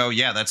joint, you'll go,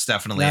 yeah, that's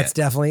definitely it.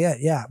 Definitely it.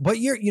 Yeah. But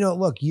you're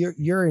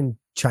in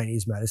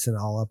Chinese medicine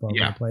all up over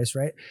the place,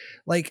 right?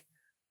 Like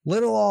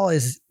linalool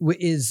is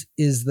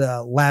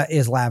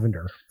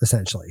lavender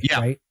essentially,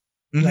 right?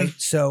 Mm-hmm. Right.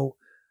 So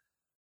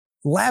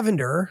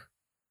lavender,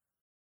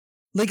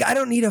 like I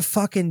don't need a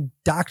fucking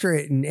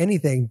doctorate in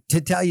anything to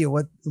tell you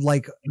what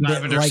like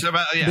lavender,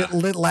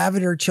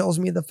 lavender chills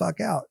me the fuck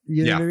out.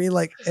 You know what I mean?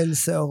 Like, and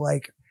so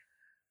like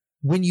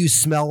when you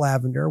smell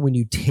lavender, when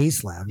you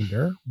taste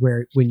lavender,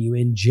 when you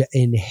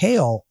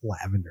inhale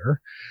lavender,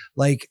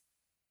 like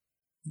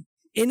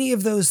any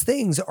of those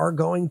things are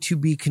going to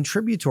be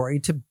contributory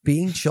to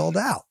being chilled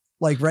out.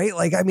 Like, right?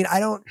 Like, I mean,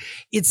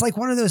 it's like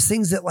one of those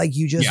things that like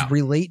you just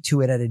relate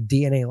to it at a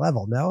DNA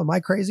level. No, am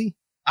I crazy?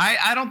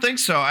 I don't think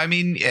so. I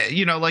mean,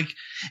 like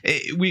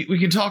we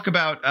can talk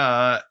about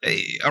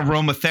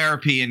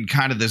aromatherapy and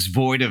kind of this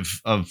void of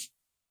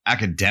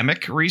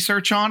academic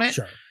research on it.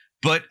 Sure.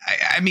 But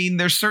I mean,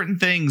 there's certain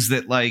things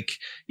that like,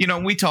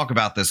 we talk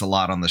about this a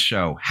lot on the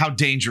show. How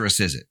dangerous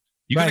is it?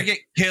 You going to get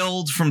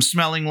killed from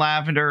smelling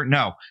lavender?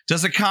 No.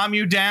 Does it calm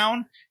you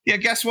down? Yeah,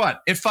 guess what?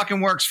 It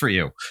fucking works for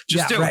you.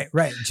 Just do it.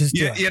 Right. Just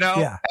do it. You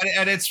know,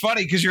 and it's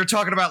funny because you're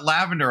talking about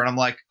lavender, and I'm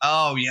like,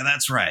 oh yeah,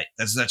 that's right.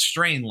 That's that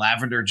strain,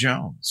 Lavender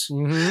Jones.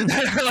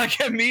 Mm-hmm. Like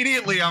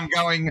immediately, I'm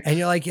going, and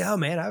you're like, yo,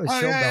 man, I was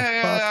chilled.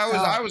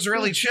 I was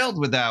really chilled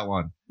with that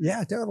one.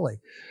 Yeah, totally.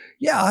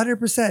 Yeah,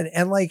 100%.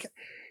 And like,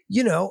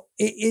 you know,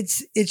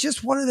 it's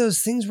just one of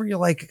those things where you're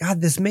like,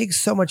 God, this makes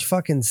so much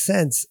fucking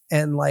sense,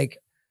 and like,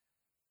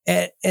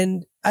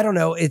 and I don't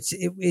know. It's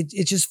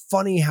just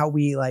funny how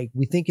we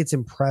think it's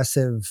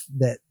impressive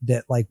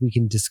that like we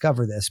can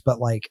discover this, but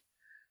like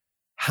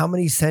how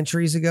many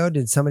centuries ago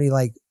did somebody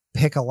like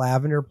pick a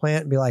lavender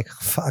plant and be like,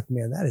 fuck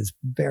man, that is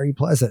very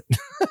pleasant.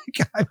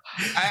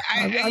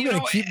 I'm going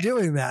to keep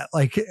doing that.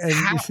 Like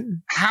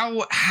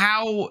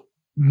how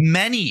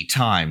many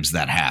times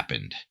that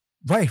happened.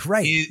 Right.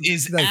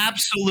 Is like,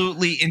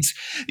 absolutely,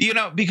 you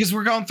know, because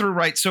we're going through,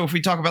 right. So if we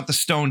talk about the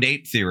stoned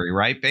ape theory,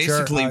 right,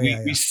 basically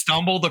we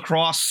stumbled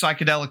across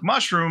psychedelic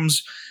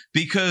mushrooms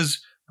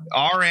because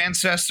our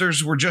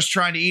ancestors were just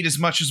trying to eat as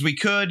much as we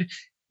could.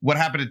 What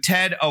happened to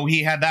Ted? Oh,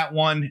 he had that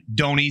one.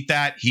 Don't eat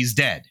that. He's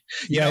dead.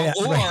 By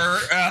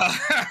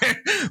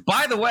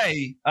the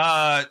way,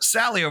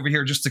 Sally over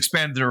here just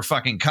expanded her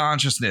fucking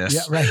consciousness.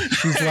 Yeah, right.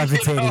 She's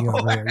levitating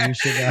over here. You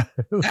should,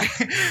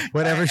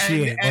 whatever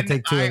she ate, I'll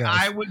take two of those.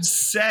 I would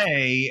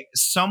say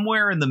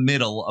somewhere in the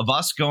middle of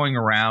us going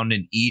around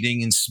and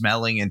eating and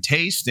smelling and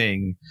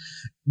tasting,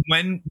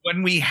 when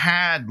we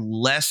had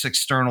less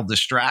external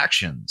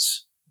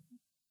distractions,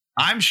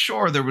 I'm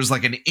sure there was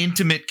like an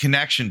intimate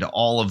connection to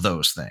all of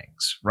those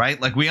things, right?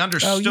 Like we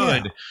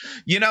understood,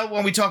 you know,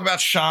 when we talk about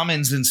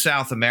shamans in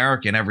South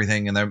America and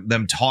everything, and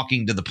them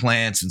talking to the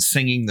plants and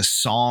singing the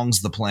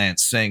songs the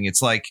plants sing,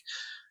 it's like,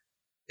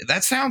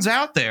 that sounds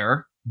out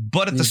there,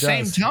 but at the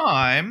same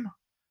time,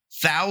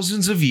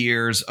 thousands of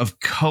years of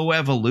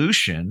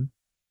coevolution,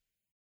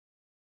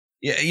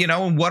 you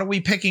know, and what are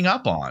we picking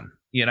up on?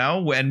 You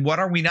know, and what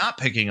are we not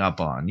picking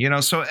up on? You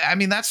know, so I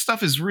mean, that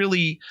stuff is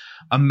really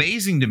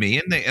amazing to me.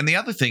 And the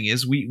other thing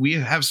is, we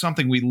have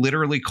something we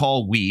literally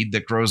call weed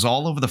that grows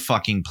all over the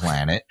fucking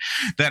planet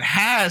that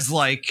has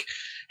like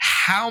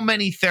how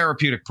many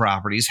therapeutic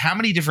properties, how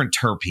many different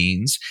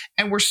terpenes,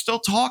 and we're still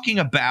talking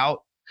about,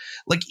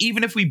 like,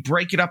 even if we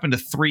break it up into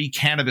 3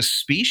 cannabis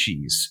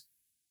species,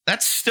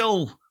 that's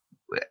still,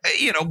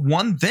 you know,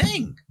 one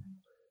thing.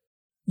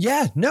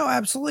 Yeah, no,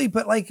 absolutely,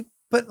 but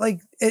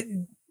it.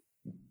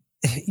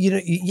 You know,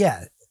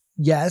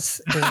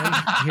 yes. And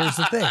here's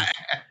the thing.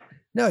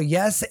 No,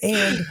 yes.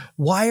 And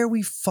why are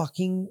we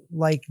fucking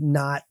like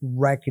not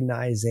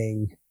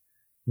recognizing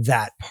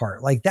that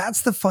part? Like,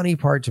 that's the funny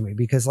part to me,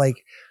 because like,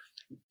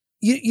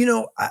 you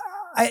know,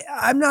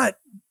 I'm not,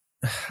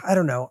 I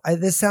don't know.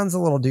 This sounds a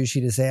little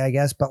douchey to say, I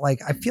guess, but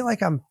like, I feel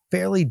like I'm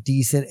fairly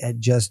decent at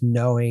just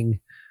knowing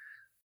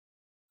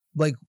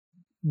like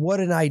what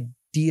an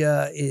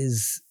idea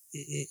is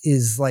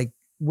like,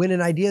 when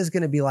an idea is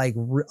going to be like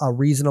a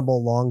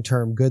reasonable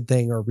long-term good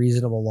thing or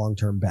reasonable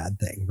long-term bad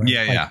thing. Right?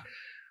 Yeah.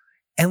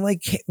 And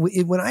like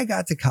when I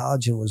got to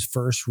college and was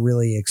first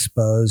really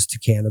exposed to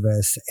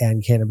cannabis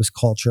and cannabis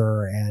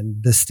culture and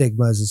the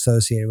stigmas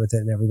associated with it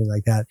and everything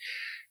like that,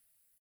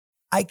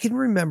 I can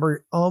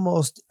remember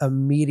almost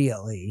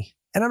immediately,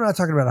 and I'm not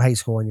talking about high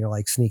school when you're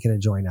like sneaking a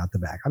joint out the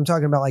back. I'm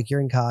talking about like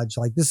you're in college,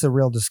 like this is a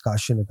real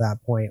discussion at that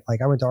point. Like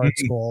I went to art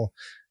school.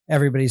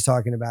 Everybody's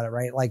talking about it,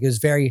 right? Like it was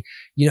very,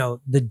 you know,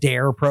 the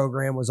DARE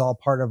program was all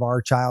part of our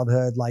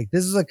childhood. Like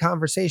this is a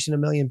conversation a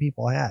million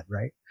people had,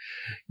 right?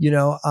 You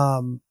know,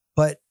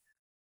 but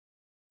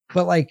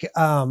like,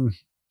 oh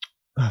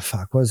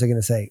fuck, what was I going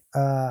to say?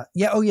 But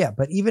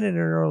even at an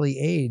early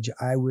age,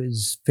 I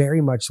was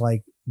very much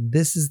like,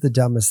 this is the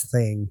dumbest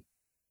thing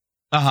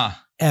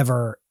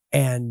ever.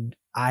 And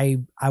I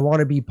want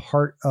to be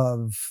part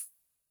of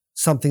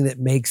something that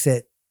makes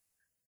it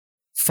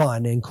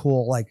fun and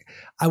cool. Like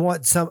I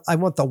want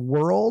the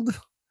world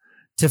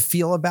to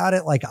feel about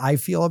it like I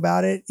feel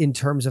about it in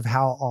terms of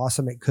how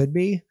awesome it could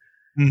be,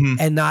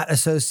 and not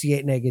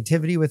associate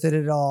negativity with it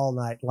at all.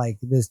 Not like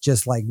this,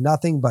 just like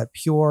nothing but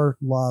pure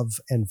love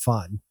and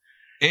fun.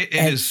 It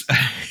is.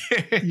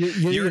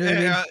 You know what I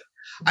mean?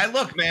 I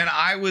look, man,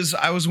 I was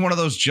one of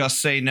those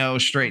just say no,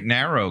 straight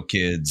narrow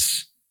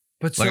kids.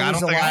 But like,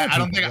 so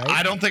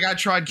I don't think I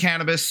tried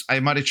cannabis.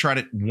 I might have tried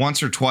it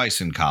once or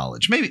twice in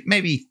college.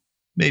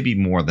 Maybe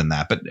more than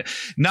that, but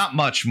not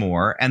much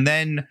more. And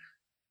then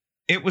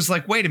it was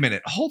like, wait a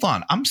minute, hold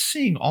on. I'm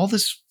seeing all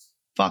this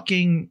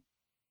fucking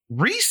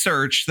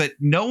research that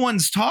no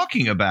one's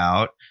talking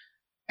about.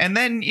 And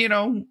then, you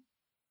know,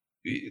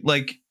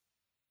 like,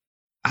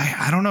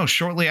 I don't know,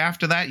 shortly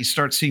after that, you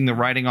start seeing the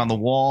writing on the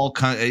wall.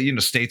 You know,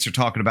 states are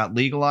talking about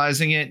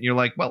legalizing it. And you're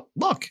like, well,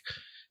 look,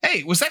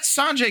 hey, was that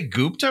Sanjay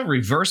Gupta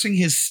reversing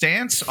his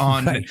stance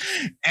on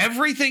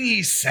everything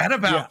he said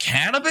about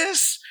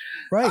cannabis?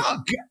 Right. Oh,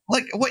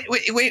 like,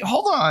 wait,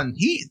 hold on.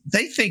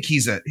 They think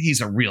he's a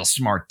real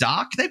smart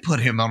doc. They put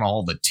him on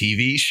all the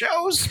TV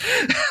shows.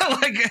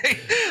 Like,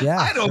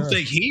 I don't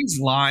think he's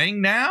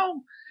lying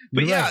now.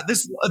 But yeah,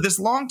 this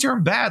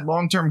long-term bad,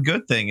 long-term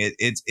good thing.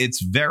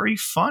 It's very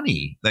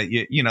funny that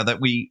that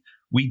we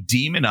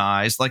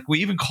demonize, like we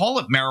even call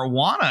it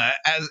marijuana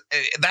as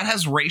that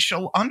has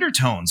racial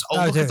undertones.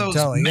 Oh, look at those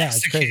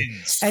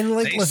Mexicans. Yeah, and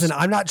like, listen,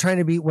 I'm not trying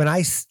to be, when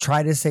I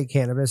try to say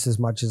cannabis as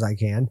much as I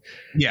can.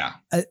 Yeah.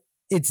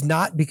 It's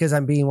not because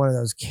I'm being one of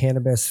those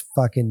cannabis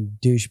fucking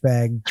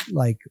douchebag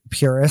like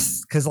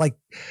purists. Cause like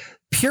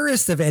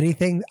purists of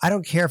anything, I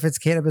don't care if it's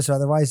cannabis or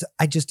otherwise.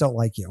 I just don't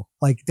like you.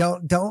 Like,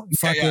 don't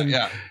fucking,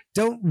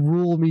 don't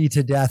rule me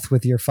to death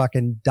with your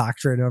fucking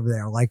doctrine over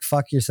there. Like,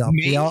 fuck yourself.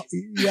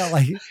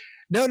 Like,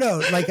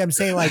 no, like I'm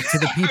saying, like to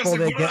the people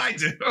that get,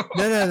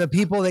 the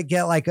people that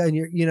get like on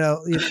your,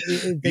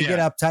 they get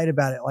uptight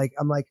about it. Like,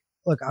 I'm like,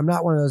 look, I'm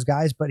not one of those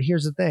guys, but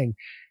here's the thing.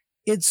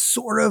 It's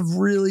sort of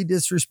really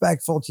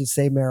disrespectful to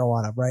say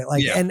marijuana, right?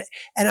 Like, and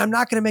I'm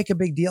not going to make a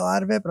big deal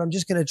out of it, but I'm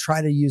just going to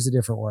try to use a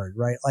different word,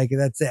 right? Like,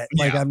 that's it.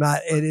 Like, I'm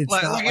not, it's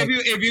like, not like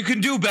if you can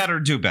do better,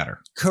 do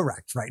better.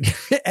 Correct. Right.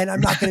 And I'm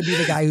not going to be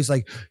the guy who's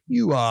like,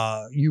 you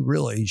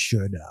really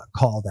should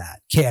call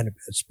that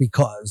cannabis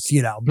because,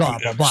 blah,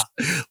 blah, blah.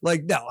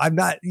 Like, no, I'm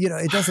not,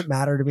 it doesn't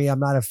matter to me. I'm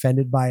not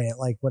offended by it,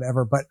 like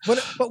whatever, but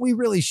we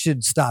really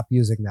should stop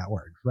using that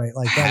word, right?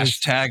 Like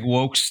hashtag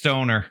woke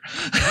stoner.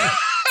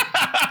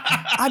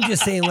 I'm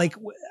just saying, like,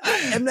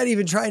 I'm not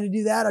even trying to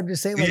do that. I'm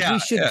just saying, like, we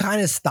should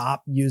kind of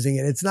stop using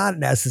it. It's not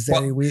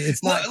necessary.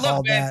 It's not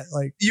called that.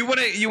 Like, you want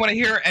to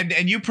hear,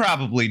 and you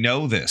probably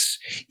know this.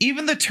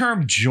 Even the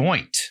term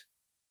joint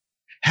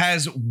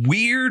has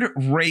weird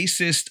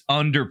racist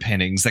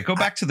underpinnings that go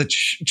back to the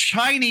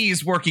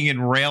Chinese working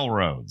in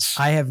railroads.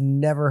 I have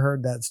never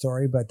heard that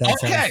story, but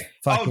that's okay.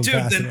 Fucking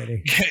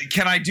fascinating.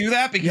 Can I do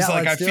that? Because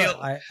like I feel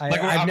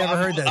I've never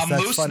heard this. I'm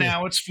that's loose funny.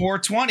 now. It's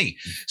 420.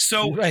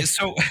 So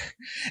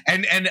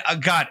and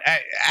God,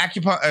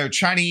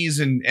 Chinese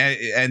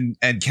and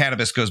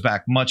cannabis goes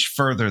back much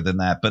further than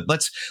that. But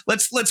let's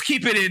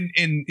keep it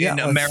in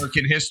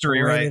American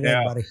history right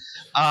now.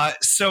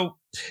 So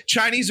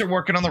Chinese are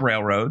working on the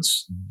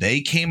railroads.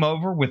 They came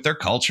over with their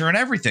culture and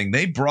everything.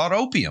 They brought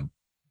opium.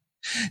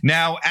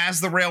 Now, as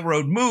the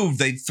railroad moved,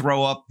 they'd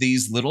throw up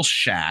these little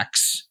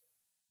shacks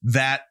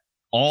that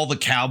all the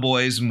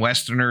cowboys and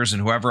Westerners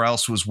and whoever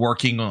else was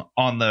working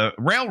on the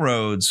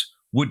railroads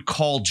would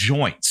call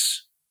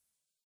joints.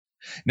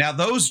 Now,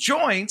 those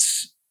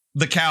joints,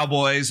 the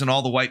cowboys and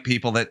all the white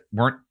people that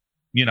weren't,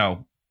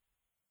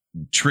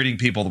 treating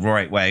people the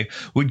right way,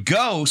 would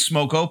go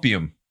smoke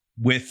opium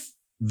with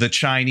the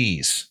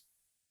Chinese.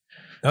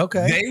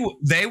 Okay.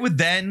 They would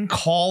then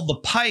call the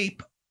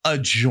pipe a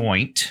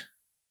joint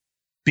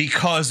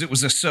because it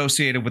was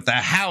associated with the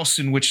house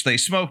in which they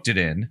smoked it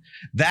in.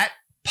 That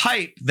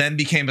pipe then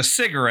became a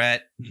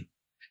cigarette,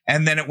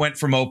 and then it went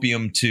from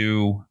opium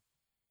to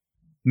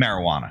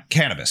marijuana,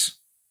 cannabis.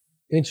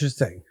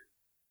 Interesting.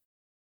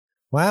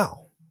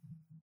 Wow.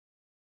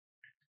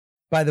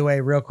 By the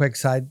way, real quick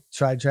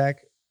sidetrack.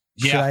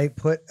 Should I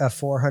put a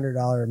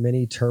 $400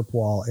 mini Turp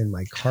wall in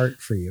my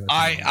cart for you?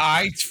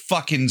 I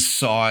fucking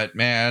saw it,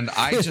 man.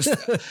 I just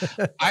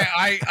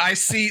I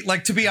see,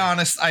 like, to be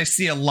honest, I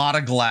see a lot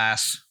of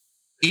glass.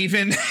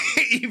 Even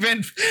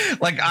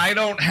like I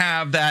don't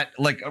have that.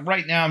 Like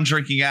right now, I'm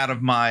drinking out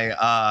of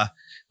my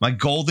my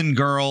Golden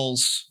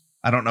Girls.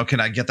 I don't know. Can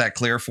I get that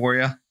clear for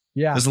you?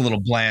 Yeah, there's a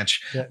little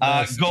Blanche. Yeah,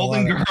 nice.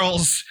 Golden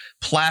Girls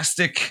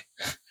plastic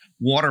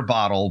water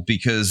bottle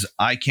because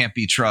I can't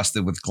be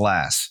trusted with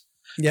glass.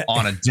 Yeah.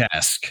 On a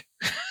desk.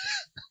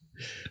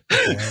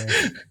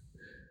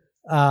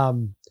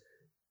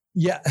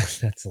 Yeah,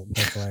 that's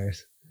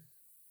hilarious.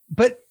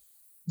 But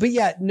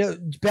yeah, no,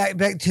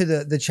 back to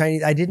the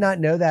Chinese. I did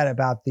not know that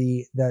about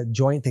the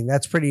joint thing.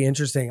 That's pretty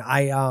interesting.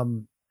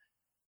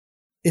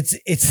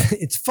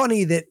 It's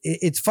funny that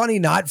it's funny,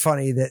 not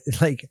funny that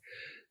like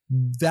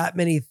that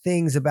many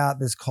things about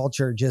this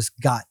culture just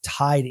got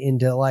tied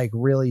into like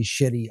really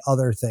shitty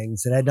other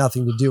things that had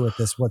nothing to do with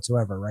this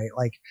whatsoever, right?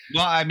 Like,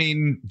 well, I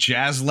mean,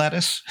 jazz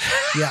lettuce.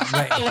 Yeah,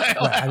 right.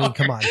 I mean,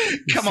 come on.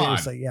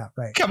 Seriously, yeah,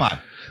 right. Come on.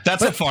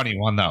 That's a funny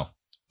one, though.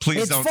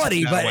 Please don't. It's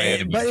funny, but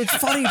it's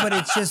funny, but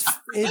it's just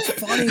it's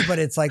funny, but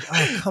it's like,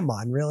 oh, come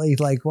on, really?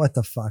 Like, what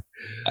the fuck?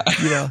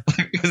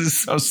 It's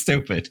so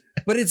stupid.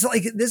 But it's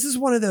like, this is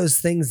one of those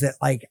things that,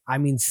 like, I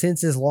mean,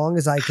 since as long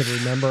as I could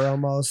remember,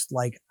 almost,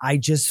 like, I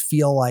just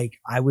feel like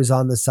I was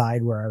on the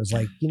side where I was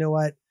like, you know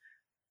what?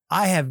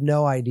 I have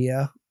no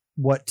idea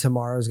what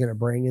tomorrow is going to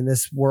bring in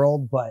this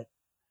world, but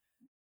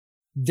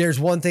there's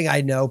one thing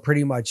I know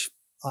pretty much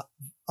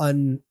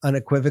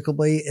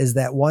unequivocally is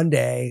that one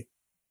day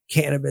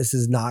cannabis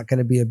is not going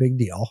to be a big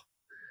deal.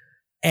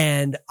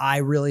 And I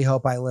really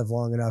hope I live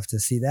long enough to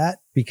see that,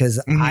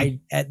 because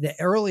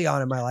early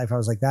on in my life, I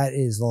was like, that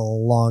is a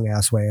long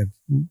ass way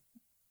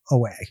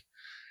away.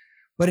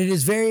 But it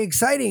is very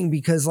exciting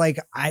because, like,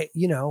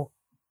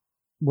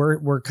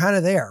 we're kind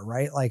of there,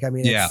 right? Like, I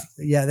mean,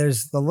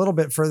 there's a little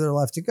bit further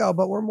left to go,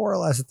 but we're more or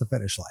less at the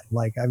finish line.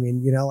 Like, I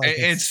mean, like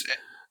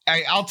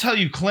I'll tell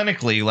you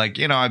clinically, like,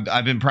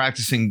 I've been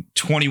practicing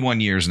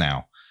 21 years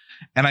now,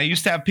 and I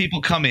used to have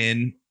people come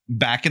in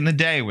back in the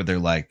day where they're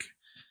like,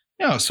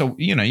 So,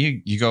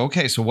 you go,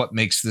 okay, so what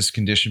makes this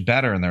condition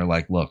better? And they're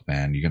like, look,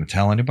 man, you going to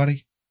tell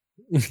anybody?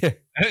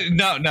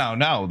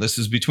 No. This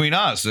is between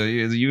us.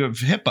 You have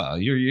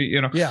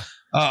HIPAA. Yeah.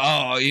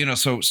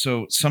 So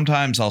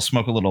sometimes I'll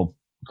smoke a little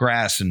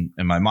grass and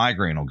my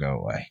migraine will go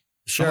away.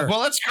 Sure. Like,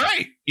 well, that's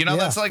great.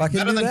 That's like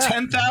better than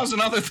 10,000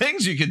 other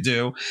things you could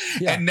do.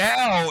 Yeah.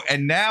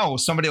 And now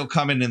somebody will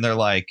come in and they're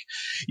like,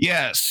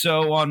 yeah,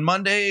 so on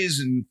Mondays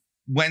and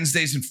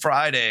Wednesdays and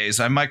Fridays,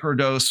 I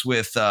microdose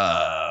with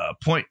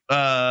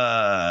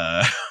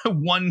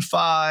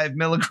 0.15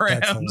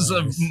 milligrams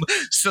of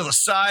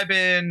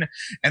psilocybin.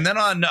 And then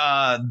on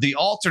the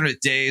alternate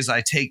days,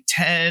 I take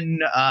 10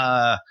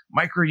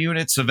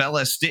 microunits of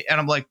LSD. And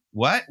I'm like,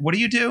 what? What do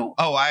you do?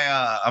 Oh,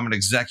 I'm an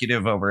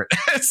executive over it.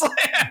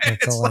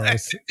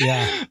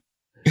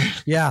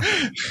 Yeah.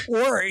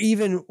 Or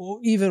even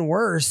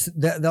worse,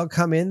 they'll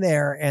come in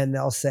there and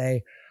they'll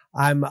say,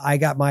 I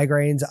got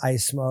migraines. I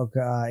smoke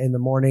in the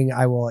morning.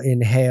 I will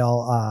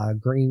inhale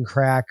green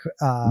crack.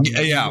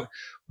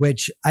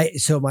 Which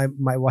my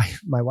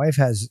wife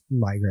has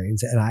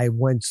migraines, and I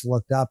once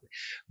looked up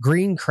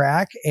green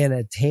crack and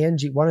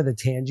one of the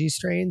Tangy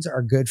strains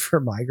are good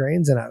for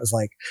migraines. And I was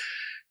like,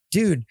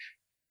 dude,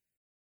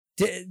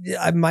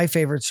 my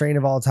favorite strain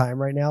of all time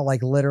right now,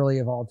 like literally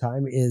of all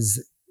time,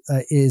 is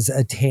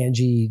a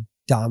Tangy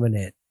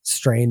dominant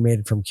strain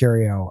made from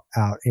Curio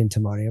out in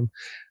Timonium.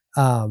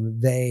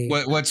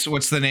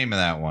 What's the name of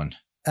that one?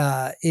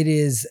 It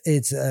is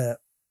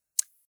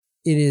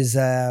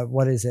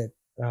what is it?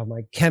 Oh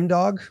my,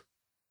 Chemdog.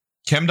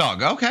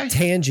 Okay.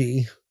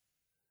 Tangy.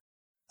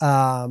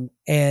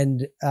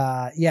 It's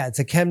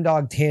a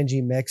Chemdog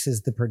Tangy mix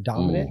is the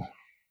predominant. Ooh.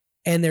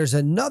 And there's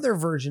another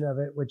version of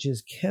it, which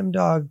is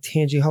Chemdog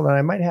Tangy. Hold on.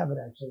 I might have it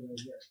actually right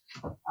here.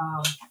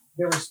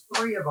 There was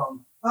 3 of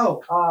them.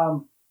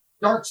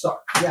 Dark Star.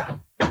 Yeah.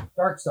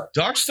 Dark Star.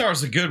 Dark Star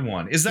is a good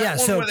one. Is that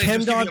one where they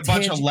just give you a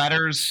bunch of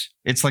letters?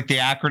 It's like the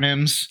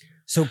acronyms.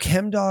 So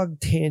Chemdog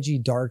Tangy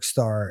Dark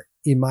Star,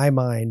 in my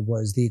mind,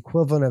 was the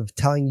equivalent of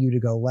telling you to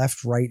go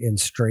left, right, and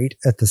straight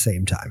at the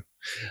same time.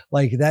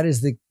 Like that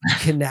is the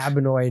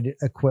cannabinoid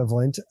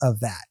equivalent of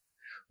that,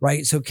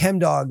 right? So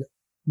Chemdog,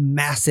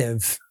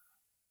 massive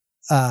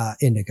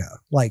indica,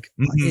 like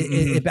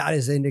about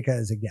as indica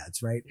as it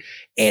gets, right?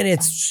 And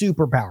it's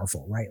super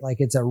powerful, right? Like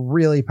it's a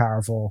really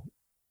powerful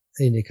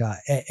indica,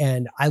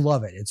 and I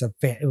love it. It's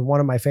one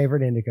of my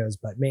favorite indicas,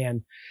 but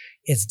man,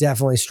 it's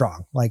definitely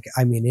strong. Like,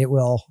 I mean, it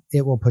will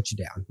put you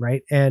down,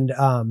 right? And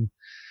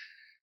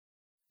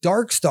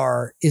Dark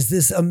Star is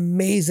this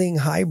amazing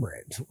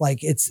hybrid. Like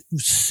it's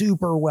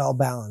super well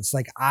balanced.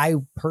 Like I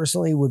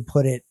personally would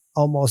put it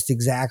almost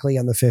exactly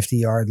on the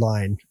 50-yard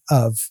line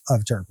of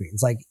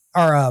terpenes, like,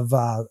 or of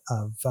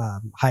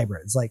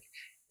hybrids. Like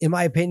in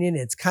my opinion,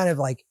 it's kind of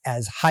like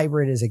as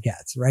hybrid as it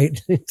gets,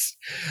 right? It's,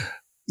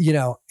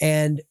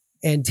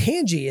 and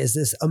Tangy is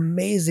this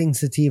amazing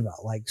sativa,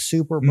 like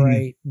super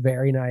bright,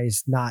 very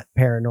nice, not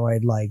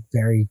paranoid, like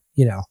very,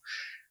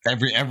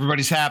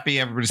 everybody's happy.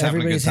 Everybody's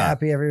having a good time.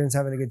 Everyone's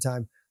having a good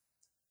time.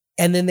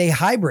 And then they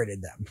hybrided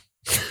them.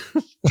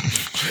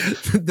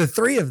 The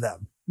 3 of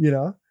them,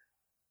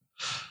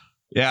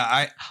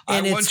 Yeah,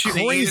 I want you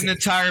to eat an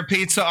entire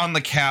pizza on the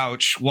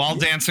couch while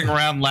dancing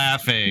around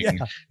laughing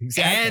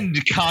and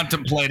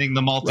contemplating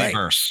the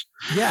multiverse.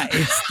 Right. Yeah,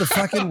 it's the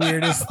fucking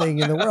weirdest thing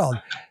in the world.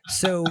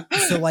 So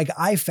like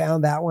I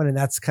found that one, and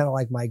that's kind of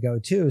like my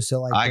go-to.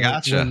 So like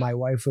when my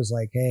wife was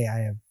like, "Hey,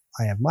 I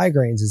have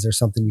migraines. Is there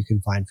something you can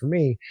find for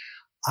me?"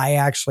 I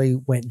actually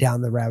went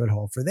down the rabbit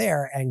hole for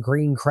there, and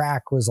green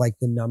crack was like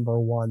the number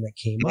one that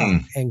came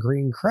up. And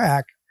green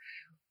crack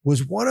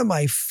was one of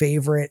my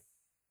favorite,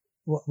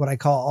 what I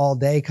call all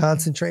day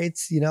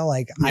concentrates,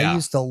 I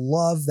used to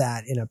love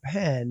that in a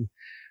pen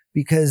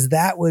because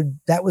that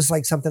was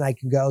like something I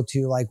could go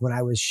to, like when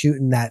I was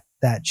shooting that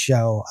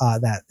show,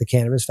 the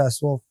Cannabis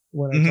Festival,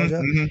 when I told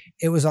you,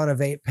 it was on a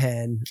vape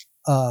pen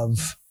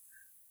of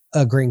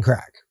a green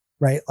crack,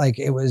 right? Like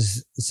it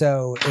was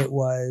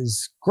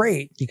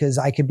great because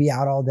I could be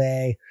out all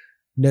day.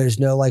 There's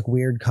no like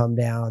weird come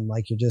down.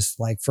 Like you're just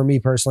like, for me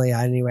personally,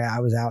 I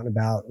was out and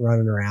about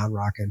running around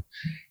rocking.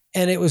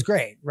 And it was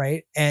great,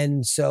 right?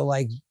 And so,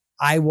 like,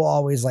 I will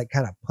always like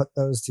kind of put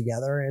those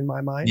together in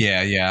my mind.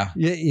 Yeah.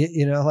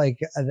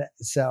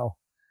 So.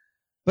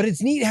 But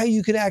it's neat how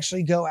you could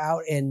actually go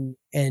out and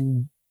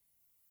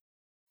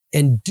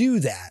do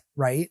that,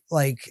 right?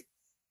 Like,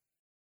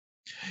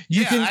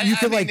 you can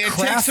like it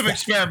takes some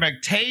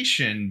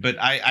experimentation, but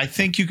I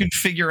think you can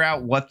figure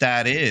out what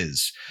that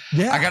is.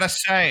 Yeah, I gotta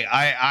say,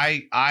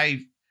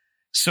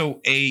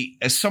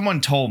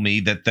 someone told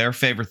me that their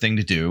favorite thing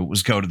to do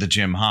was go to the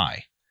gym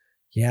high.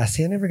 Yeah,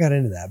 see, I never got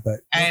into that,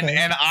 but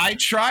and I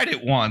tried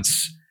it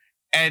once,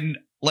 and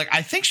like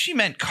I think she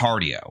meant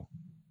cardio,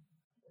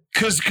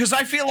 because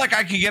I feel like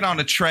I could get on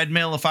a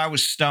treadmill if I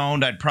was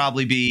stoned. I'd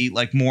probably be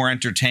like more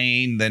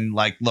entertained than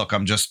like, look,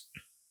 I'm just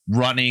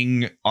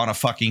running on a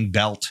fucking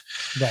belt.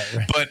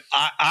 Right. But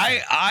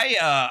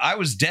I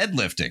was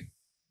deadlifting,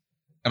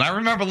 And I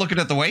remember looking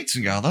at the weights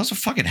and go, those are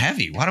fucking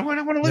heavy. Why do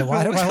I want to live?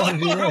 Why do I want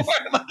to do this?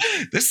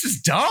 This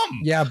is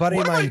dumb. Yeah, a buddy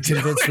of mine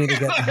convinced me to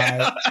get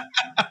high.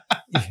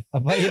 A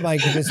buddy of mine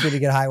convinced me to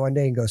get high one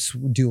day and go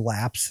do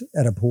laps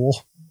at a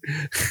pool.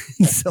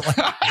 So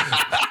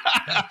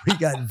we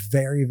got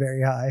very,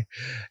 very high.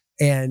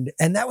 And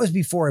that was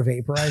before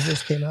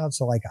vaporizers came out.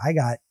 So like I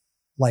got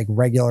like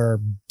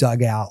regular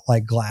dugout,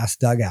 like glass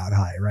dugout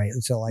high, right?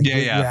 And so like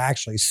you're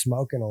actually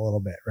smoking a little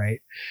bit, right?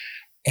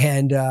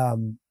 And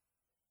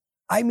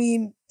I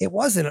mean, it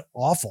wasn't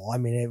awful. I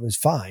mean, it was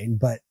fine,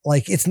 but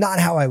like it's not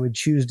how I would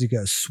choose to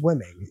go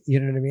swimming.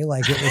 You know what I mean?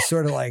 Like it was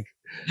sort of like,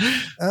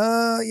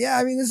 yeah,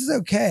 I mean, this is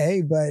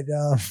okay, but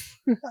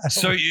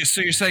so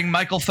you're saying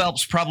Michael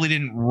Phelps probably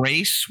didn't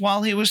race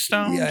while he was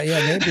stoned? Yeah,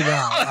 maybe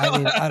not. I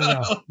mean, I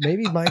don't know.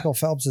 Maybe Michael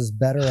Phelps is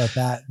better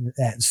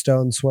at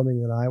stone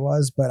swimming than I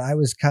was, but I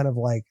was kind of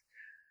like,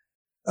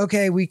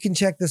 okay, we can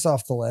check this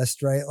off the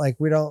list, right? Like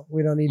we don't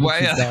need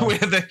to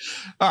keep going.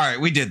 All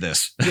right, we did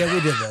this. Yeah,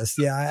 we did this.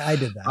 Yeah, I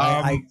did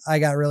that. I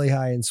got really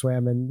high and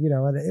swam, and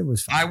it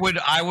was fun.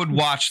 I would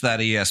watch that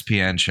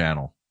ESPN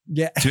channel.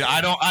 Yeah,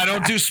 I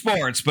don't do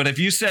sports, but if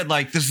you said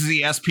like this is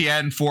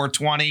ESPN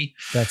 420,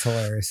 that's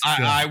hilarious.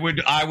 I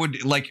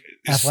would like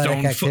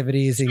athletic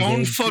activities.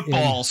 Stone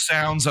football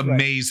sounds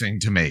amazing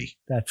to me.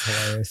 That's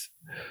hilarious.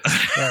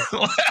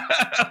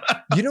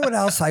 You know what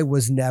else? I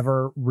was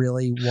never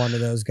really one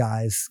of those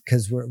guys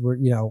because we're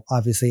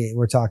obviously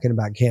we're talking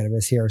about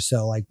cannabis here.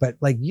 So like, but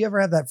like, you ever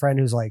have that friend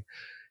who's like,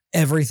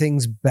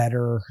 everything's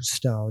better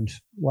stoned?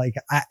 Like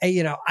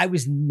I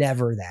was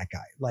never that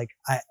guy. Like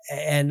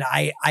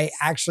I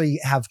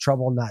actually have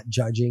trouble not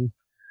judging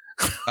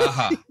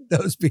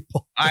those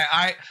people.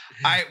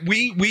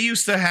 We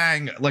used to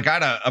hang, like I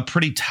had a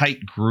pretty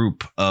tight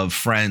group of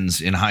friends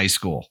in high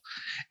school.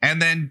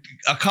 And then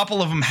a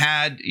couple of them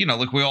had,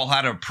 like we all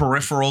had a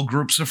peripheral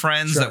groups of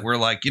friends that were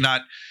like,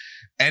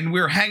 and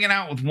we were hanging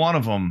out with one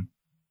of them.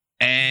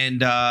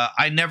 And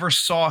I never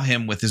saw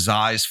him with his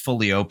eyes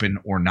fully open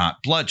or not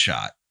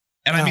bloodshot.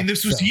 And I mean,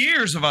 this was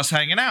years of us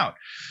hanging out.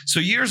 So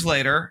years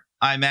later,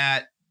 I'm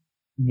at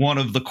one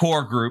of the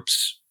core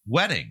group's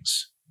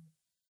weddings.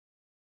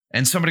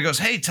 And somebody goes,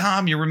 "Hey,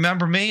 Tom, you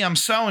remember me? I'm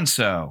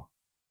so-and-so."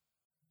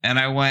 And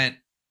I went,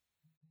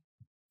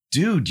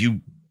 "Dude,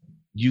 you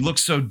look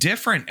so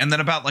different." And then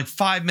about like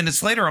 5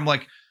 minutes later, I'm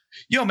like,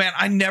 "Yo, man,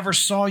 I never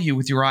saw you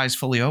with your eyes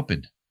fully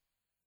opened.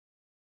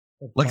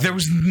 Like there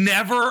was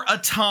never a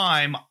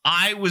time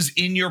I was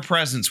in your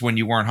presence when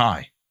you weren't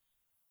high."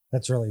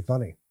 That's really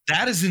funny.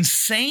 That is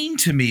insane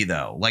to me,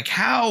 though. Like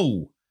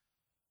how,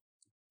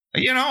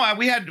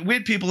 we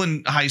had people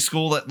in high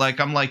school that like,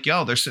 I'm like,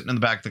 yo, they're sitting in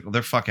the back.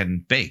 They're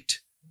fucking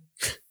baked.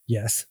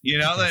 Yes.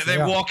 They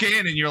walk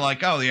in and you're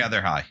like, oh yeah,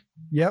 they're high.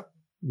 Yep.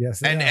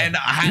 Yes. And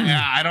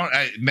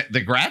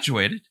they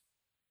graduated.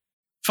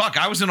 Fuck,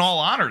 I was in all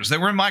honors. They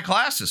were in my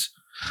classes.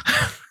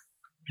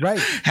 Right.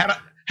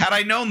 Had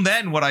I known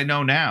then what I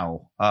know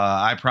now,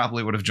 I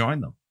probably would have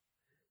joined them.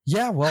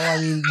 Yeah, well,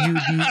 I mean,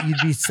 you'd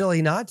be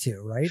silly not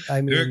to, right?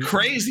 I mean, you're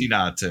crazy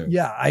not to.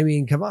 Yeah, I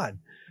mean, come on.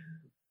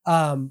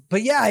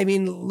 But yeah, I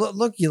mean,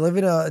 look, you live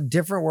in a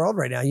different world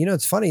right now.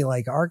 It's funny,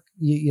 like our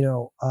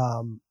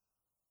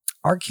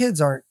kids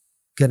aren't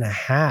gonna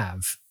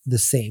have the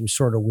same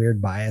sort of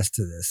weird bias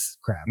to this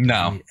crap.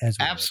 No,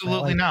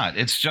 absolutely not.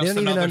 It's just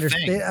another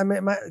thing. I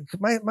mean,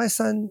 my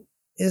son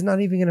is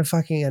not even going to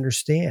fucking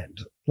understand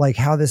like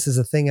how this is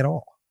a thing at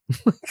all.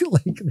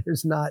 Like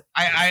there's not.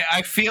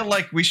 I feel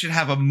like we should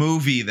have a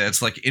movie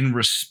that's like in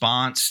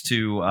response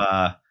to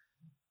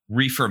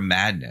Reefer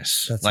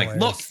Madness. That's like,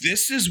 hilarious. Look,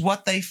 this is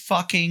what they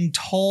fucking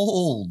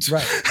told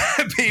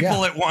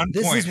people at one point.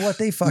 This is what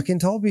they fucking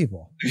told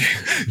people.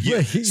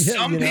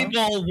 Some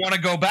people want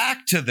to go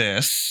back to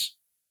this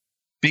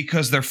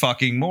because they're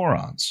fucking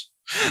morons.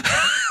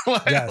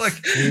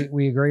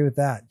 We agree with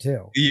that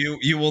too.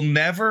 You will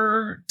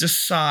never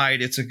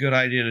decide it's a good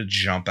idea to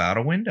jump out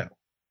a window.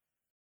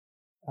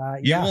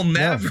 You will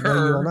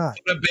never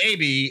put a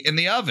baby in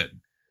the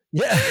oven.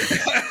 Yeah.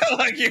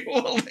 Like you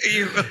will.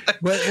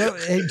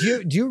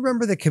 Do you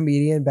remember the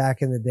comedian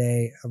back in the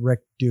day, Rick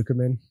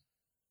Dukeman?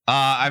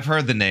 I've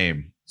heard the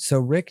name. So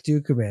Rick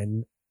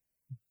Dukeman,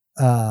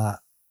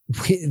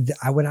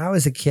 when I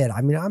was a kid,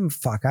 I mean, I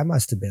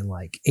must have been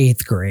like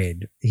 8th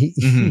grade.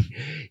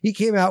 He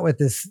came out with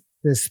this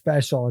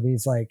special, and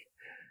he's like,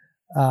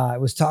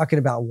 was talking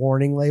about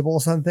warning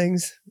labels on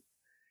things.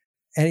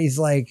 And he's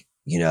like,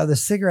 the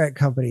cigarette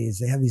companies,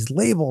 they have these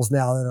labels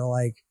now that are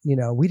like,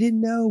 we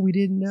didn't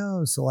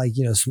know. So like,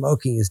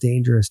 smoking is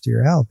dangerous to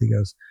your health. He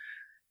goes,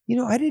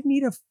 I didn't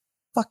need a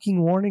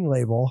fucking warning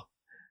label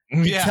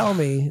to tell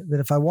me that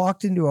if I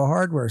walked into a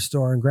hardware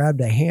store and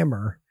grabbed a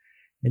hammer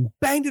and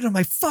banged it on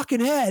my fucking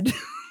head,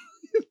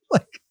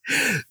 like,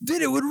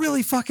 then it would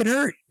really fucking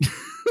hurt.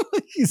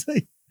 He's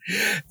like,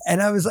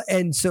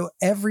 and so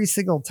every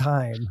single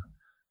time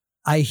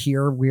I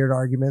hear weird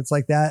arguments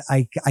like that,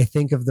 I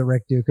think of the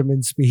Rick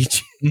Dukeman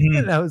speech.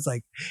 And I was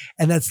like,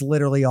 and that's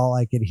literally all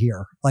I could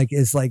hear. Like,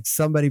 it's like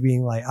somebody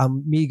being like,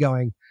 me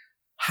going,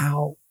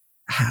 how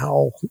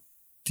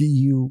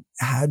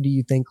how do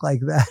you think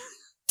like that?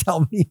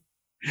 Tell me.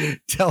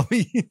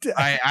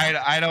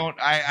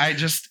 I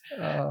just,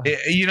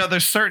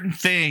 there's certain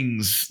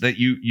things that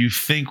you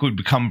think would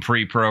become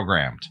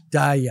pre-programmed.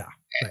 Yeah.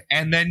 Right.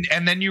 And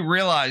then you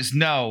realize,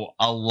 no,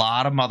 a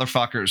lot of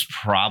motherfuckers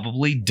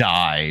probably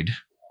died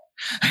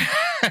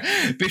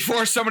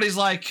before somebody's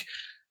like,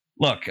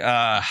 look,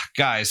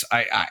 guys,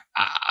 I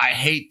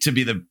hate to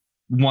be the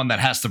one that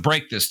has to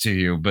break this to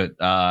you, but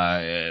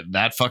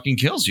that fucking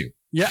kills you.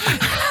 Yeah.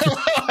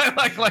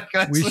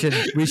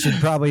 we should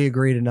probably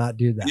agree to not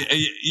do that.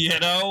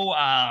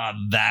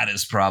 That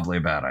is probably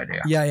a bad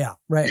idea. Yeah.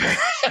 Right.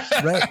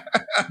 Right.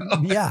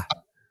 Yeah.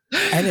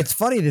 And it's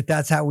funny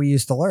that's how we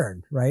used to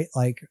learn, right?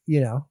 Like,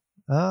 yeah.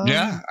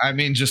 I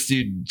mean, just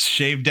you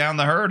shave down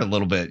the herd a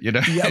little bit, Yeah.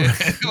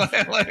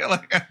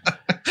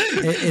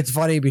 It's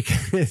funny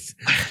because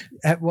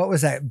what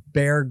was that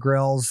Bear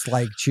Grylls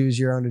like choose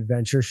your own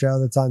adventure show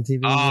that's on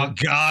TV? Oh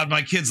God,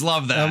 my kids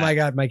love that. Oh my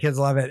God, my kids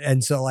love it.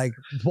 And so like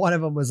one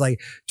of them was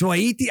like,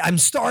 I'm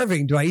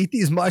starving. Do I eat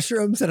these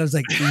mushrooms? And I was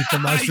like, eat the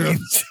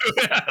mushrooms.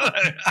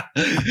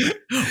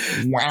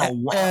 Wow.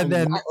 And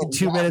then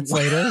 2 minutes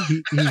later,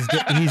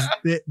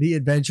 the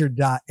adventure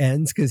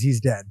ends because he's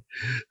dead.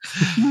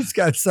 He's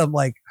got some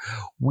like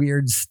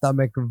weird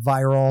stomach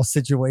viral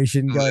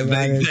situation going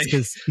on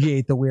because he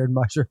ate the weird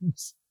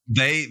mushrooms.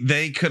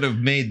 They could have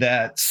made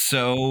that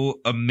so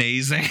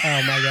amazing.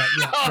 Oh my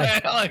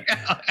God.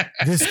 Yeah.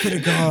 This could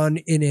have gone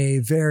in a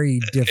very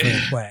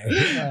different way.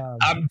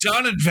 I'm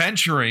done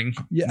adventuring.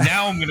 Yeah.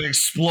 Now I'm going to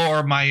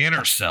explore my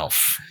inner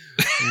self.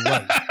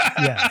 Right.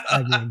 Yeah.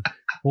 I mean,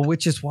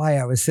 which is why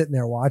I was sitting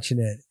there watching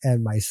it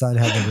and my son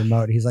had the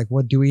remote. He's like,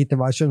 what, do we eat the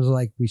mushrooms? I'm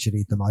like, we should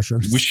eat the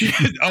mushrooms. We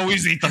should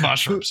always eat the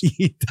mushrooms.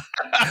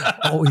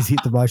 Always eat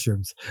the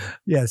mushrooms.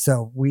 Yeah.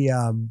 So we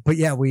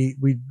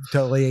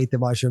totally ate the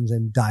mushrooms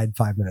and died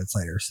 5 minutes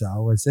later.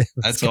 So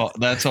that's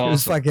awesome. It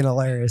was fucking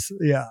hilarious.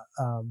 Yeah.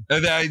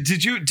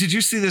 Did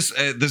you see this?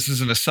 This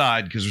is an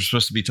aside because we're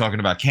supposed to be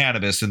talking about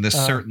cannabis, and this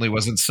certainly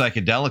wasn't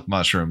psychedelic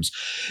mushrooms,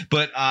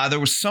 but there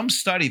was some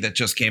study that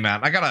just came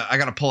out. I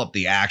gotta pull up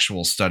the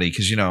actual study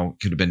because it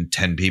could have been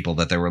 10 people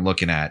that they were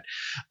looking at,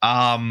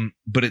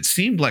 but it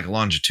seemed like a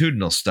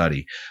longitudinal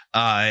study.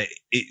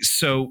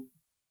 So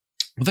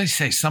what they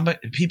say,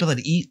 people that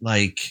eat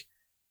like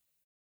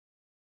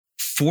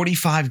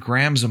 45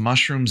 grams of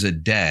mushrooms a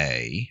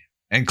day,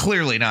 and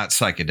clearly not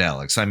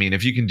psychedelics. I mean,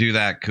 if you can do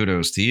that,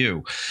 kudos to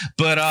you.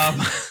 But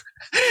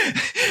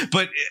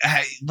but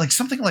like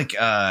something like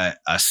a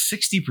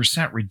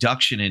 60%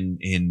 reduction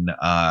in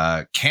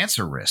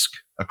cancer risk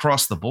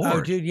across the board.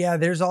 Oh, dude, yeah.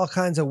 There's all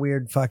kinds of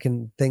weird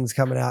fucking things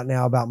coming out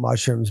now about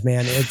mushrooms,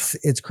 man.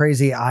 It's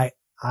crazy. I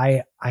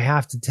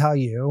have to tell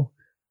you,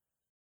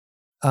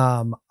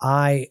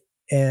 I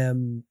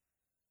am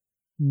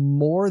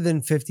more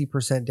than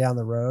 50% down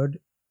the road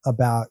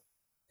about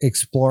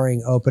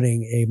exploring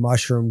opening a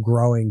mushroom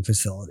growing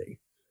facility.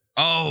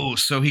 Oh,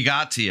 so he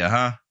got to you,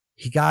 huh?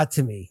 He got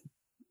to me.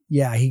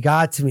 Yeah, he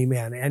got to me,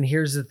 man. And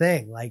here's the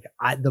thing. Like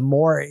the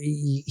more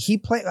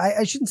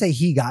I shouldn't say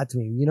he got to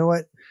me. You know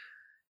what?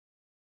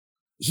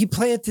 He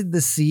planted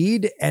the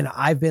seed and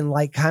I've been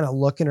like kind of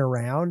looking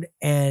around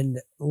and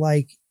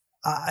like,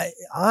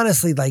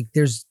 honestly, like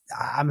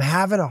I'm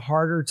having a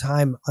harder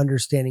time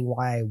understanding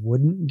why I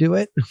wouldn't do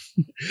it.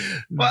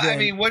 Well, I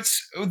mean,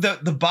 what's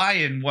the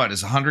buy-in? What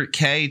is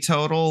 100K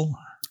total?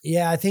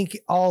 Yeah, I think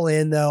all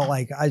in though,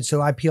 like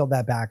I peeled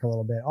that back a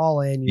little bit. All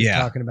in, you're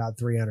talking about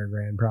 300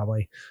 grand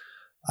probably.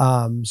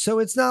 So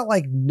it's not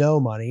like no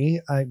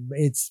money.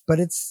 It's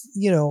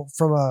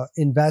from a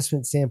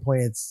investment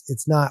standpoint,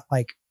 it's not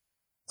like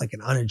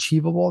an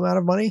unachievable amount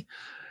of money.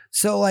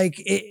 So like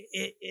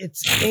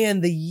it's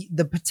and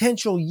the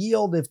potential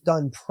yield, if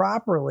done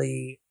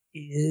properly,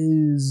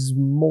 is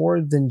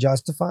more than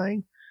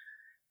justifying.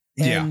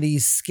 And the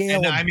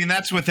scale, I mean,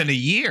 that's within a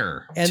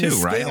year and too, the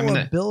right?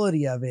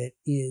 scalability of it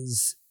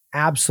is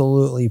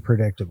absolutely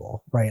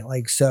predictable, right?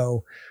 Like,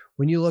 so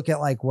when you look at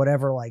like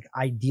whatever like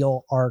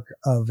ideal arc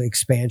of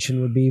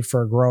expansion would be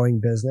for a growing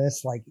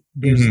business, like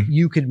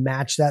you could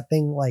match that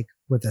thing like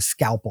with a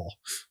scalpel,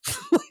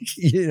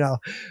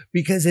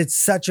 because it's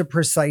such a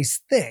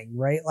precise thing,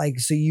 right? Like,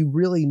 so you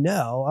really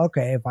know,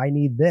 okay, if I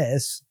need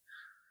this,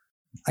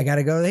 I got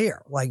to go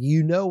here. Like,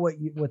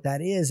 what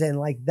that is. And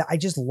like, I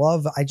just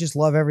love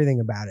everything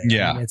about it.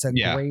 Yeah. I mean, it's a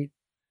great,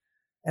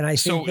 and I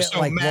think that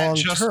like Matt,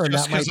 long term,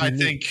 that might be I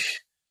think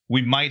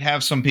we might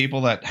have some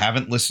people that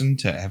haven't listened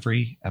to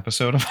every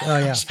episode of ours. Oh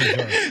yeah.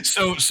 For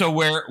sure. So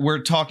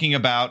we're talking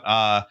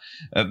about,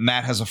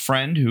 Matt has a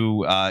friend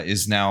who,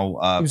 is now,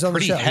 he was on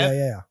the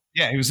show.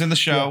 Yeah. He was in the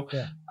show.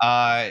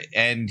 Yeah.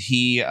 And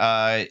he,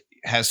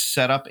 has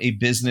set up a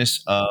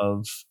business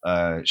of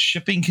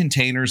shipping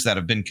containers that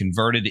have been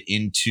converted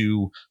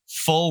into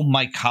full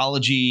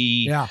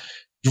mycology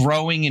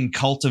growing and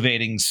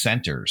cultivating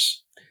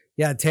centers.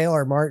 Yeah,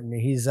 Taylor Martin.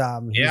 He's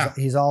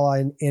all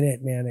in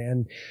it, man.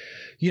 And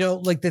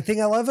like the thing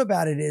I love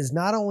about it is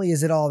not only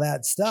is it all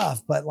that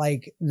stuff, but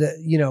like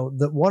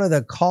the one of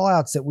the call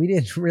outs that we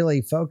didn't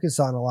really focus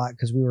on a lot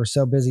because we were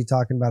so busy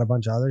talking about a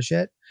bunch of other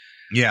shit.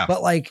 Yeah.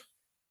 But like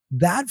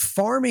that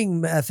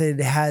farming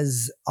method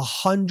has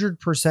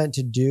 100%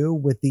 to do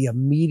with the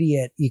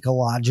immediate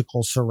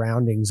ecological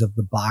surroundings of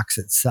the box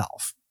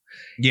itself.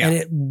 Yeah. And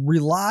it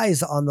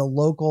relies on the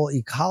local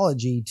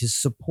ecology to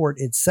support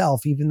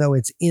itself, even though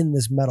it's in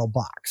this metal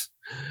box.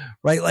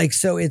 Right. Like,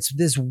 so it's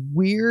this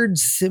weird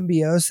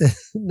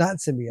symbiosis, not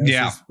symbiosis.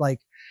 Yeah. Like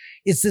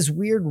it's this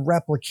weird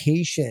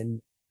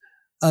replication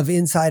of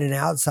inside and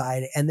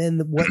outside. And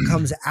then what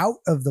comes out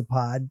of the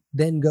pod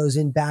then goes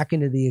in back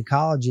into the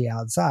ecology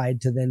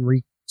outside to then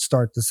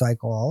restart the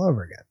cycle all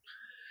over again.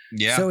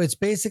 Yeah. So it's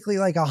basically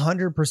like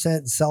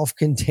 100%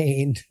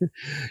 self-contained,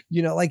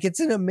 like it's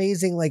an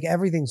amazing, like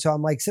everything. So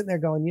I'm like sitting there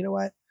going, you know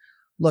what?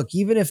 Look,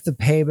 even if the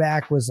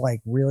payback was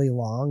like really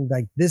long,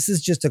 like this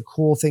is just a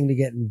cool thing to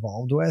get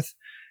involved with.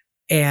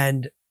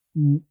 And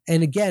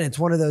again, it's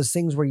one of those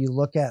things where you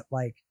look at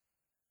like,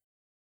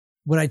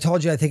 when I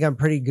told you, I think I'm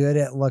pretty good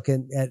at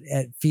looking at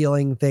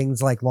feeling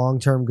things like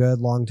long-term good,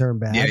 long-term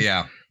bad. Yeah.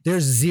 Yeah.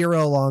 There's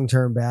zero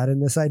long-term bad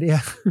in this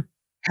idea.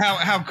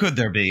 How could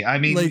there be? I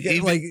mean, like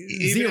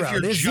even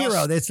zero. There's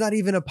zero. It's not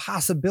even a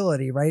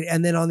possibility, right?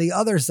 And then on the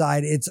other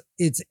side, it's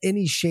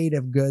any shade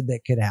of good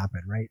that could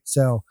happen, right?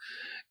 So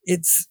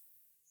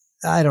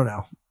I don't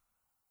know.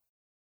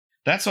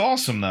 That's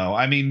awesome, though.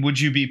 I mean,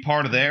 would you be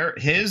part of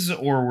his,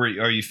 or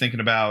are you thinking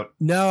about?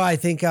 No, I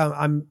think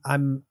I'm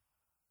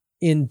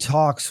in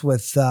talks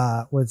with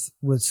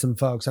some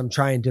folks. I'm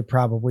trying to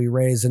probably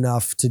raise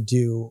enough to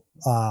do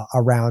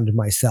around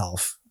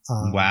myself.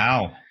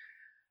 Wow.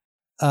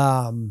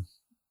 I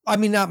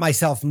mean, not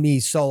myself,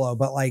 me solo,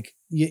 but like,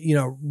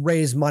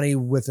 raise money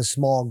with a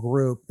small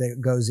group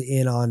that goes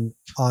in on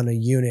a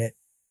unit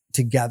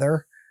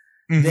together.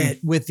 Mm-hmm. That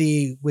with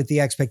the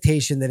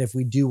expectation that if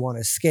we do want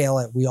to scale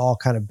it, we all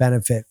kind of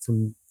benefit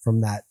from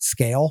that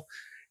scale.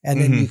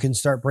 And then you can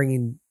start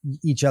bringing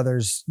each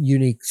other's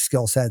unique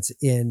skill sets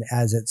in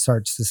as it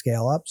starts to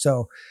scale up.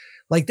 So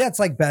like, that's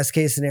like best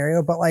case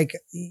scenario, but like,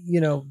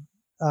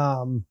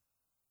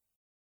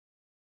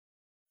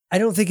 I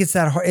don't think it's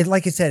that hard.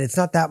 Like I said, it's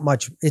not that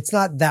much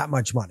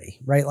money,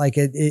 right? Like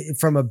it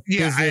from a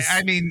business.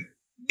 I mean,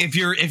 if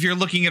you're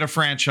looking at a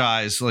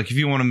franchise, like if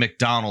you want a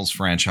McDonald's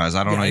franchise,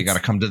 I don't know, you got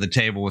to come to the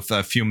table with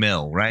a few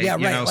mil, right? Yeah,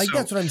 right. Like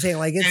that's what I'm saying.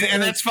 Like,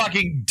 and that's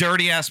fucking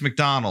dirty ass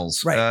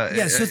McDonald's, right?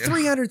 So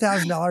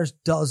 $300,000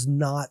 does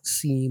not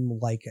seem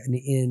like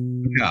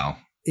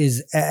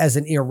is as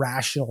an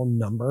irrational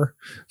number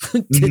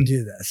to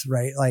do this,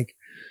 right? Like,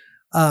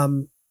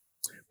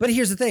 but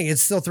here's the thing,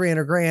 it's still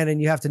 $300,000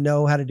 and you have to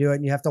know how to do it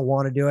and you have to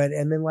want to do it.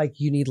 And then like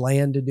you need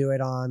land to do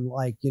it on,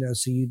 like,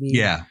 so you need,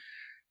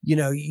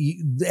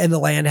 and the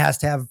land has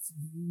to have,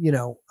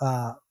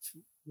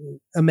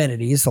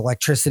 amenities,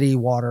 electricity,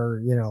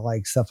 water,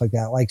 like stuff like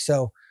that. Like,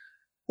 so,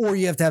 or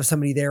you have to have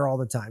somebody there all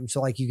the time. So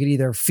like you could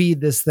either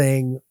feed this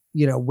thing,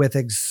 with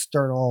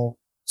external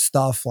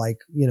stuff like,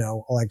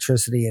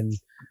 electricity and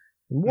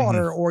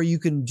water, or you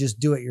can just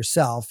do it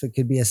yourself. It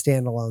could be a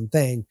standalone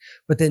thing,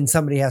 but then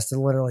somebody has to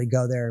literally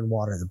go there and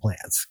water the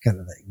plants, kind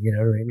of thing. You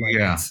know what I mean? Like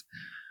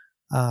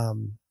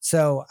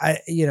so I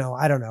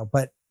don't know,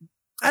 but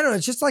I don't know.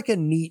 It's just like a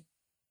neat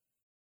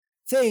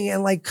thing.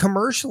 And like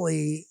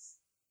commercially,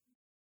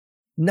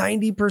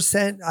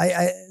 90%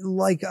 I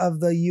like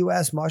of the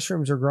US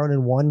mushrooms are grown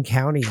in one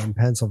county in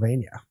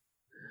Pennsylvania.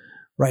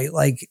 Right.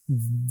 Like,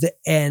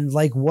 and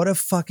like, what a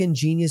fucking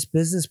genius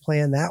business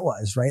plan that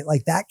was, right?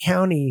 Like that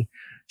county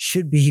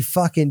should be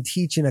fucking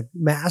teaching a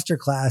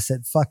masterclass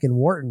at fucking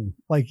Wharton.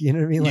 Like, you know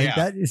what I mean? Like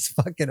that is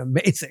fucking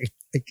amazing.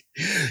 Like,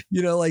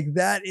 like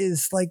that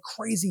is like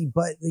crazy,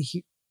 but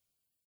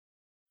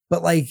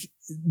like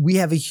we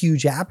have a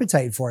huge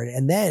appetite for it.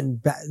 And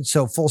then,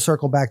 so full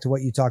circle back to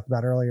what you talked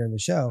about earlier in the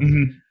show,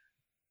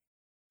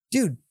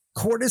 dude.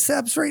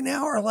 Cordyceps right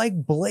now are like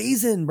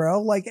blazing,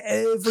 bro. Like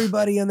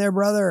everybody and their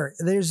brother.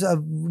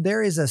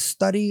 There is a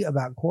study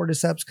about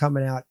cordyceps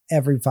coming out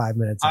every 5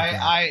 minutes.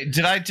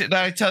 Did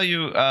I tell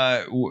you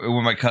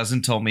when my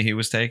cousin told me he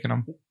was taking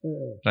them?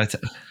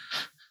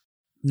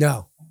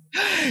 No.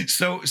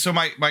 So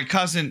my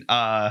cousin,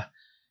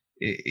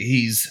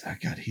 he's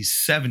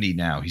 70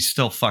 now. He's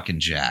still fucking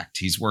jacked.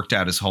 He's worked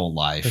out his whole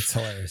life. That's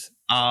hilarious.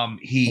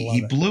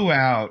 He blew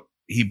out.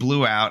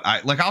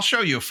 I'll show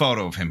you a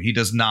photo of him. He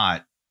does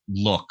not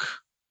look.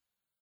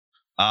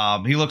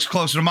 He looks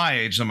closer to my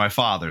age than my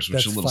father's,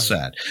 which is a little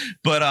sad.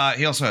 But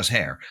he also has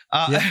hair.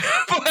 But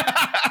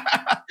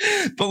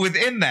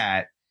within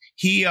that,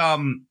 he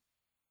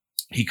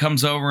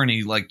comes over and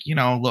he like,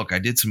 look, I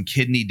did some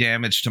kidney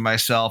damage to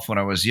myself when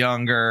I was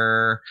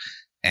younger,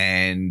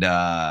 and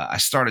I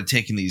started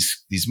taking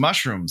these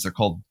mushrooms. They're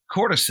called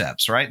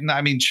cordyceps, right? And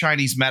I mean,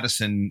 Chinese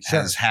medicine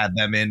has had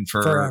them in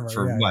for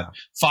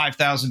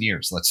 5,000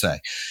 years, let's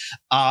say.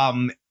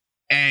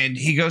 And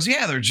he goes,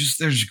 they're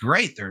just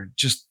great. They're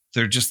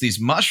just these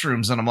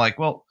mushrooms. And I'm like,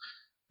 well,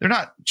 they're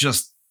not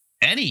just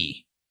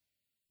any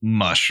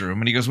mushroom.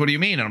 And he goes, what do you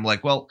mean? And I'm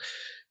like, well,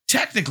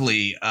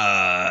 technically,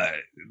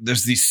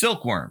 there's these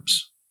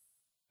silkworms,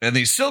 and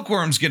these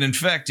silkworms get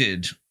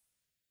infected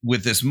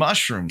with this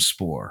mushroom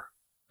spore.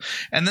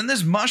 And then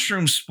this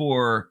mushroom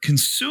spore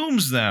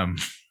consumes them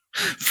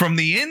from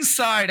the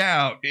inside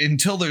out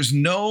until there's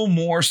no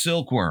more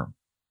silkworm.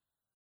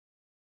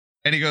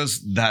 And he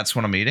goes, that's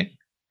what I'm eating?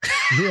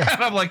 Yeah.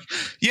 And I'm like,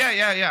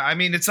 yeah. I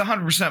mean, it's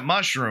 100%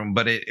 mushroom,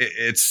 but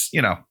it's,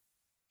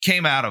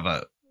 came out of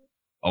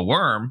a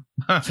worm.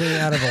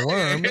 Came out of a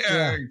worm.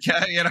 Yeah.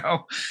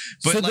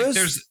 But so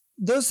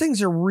those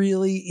things are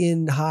really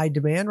in high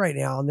demand right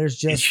now. And there's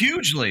just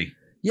hugely.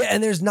 Yeah.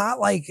 And there's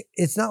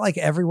it's not like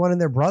everyone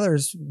and their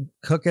brothers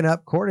cooking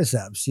up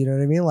cordyceps. You know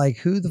what I mean? Like,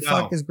 who the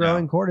fuck is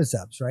growing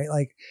cordyceps, right?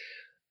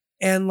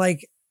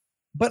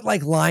 But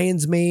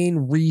lion's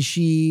mane,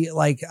 reishi,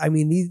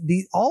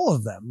 these all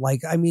of them.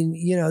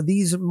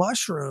 These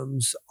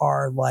mushrooms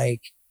are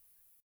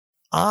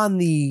on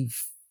the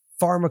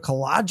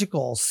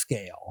pharmacological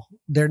scale.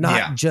 They're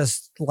not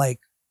just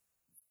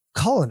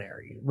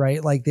culinary, right?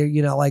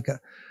 They're,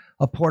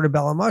 a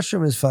portobello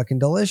mushroom is fucking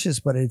delicious,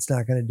 but it's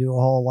not going to do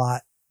a whole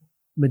lot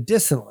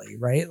medicinally,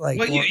 right?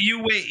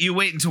 You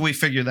wait until we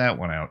figure that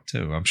one out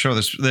too. I'm sure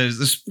there's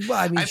this.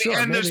 Well,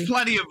 there's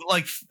plenty of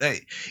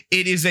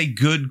it is a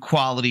good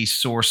quality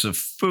source of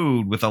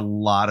food with a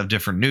lot of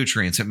different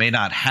nutrients. It may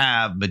not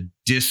have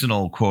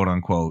medicinal quote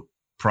unquote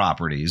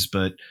properties,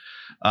 but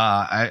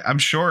I'm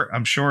sure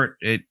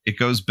it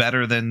goes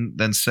better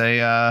than say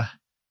a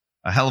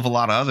hell of a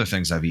lot of other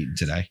things I've eaten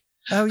today.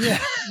 Oh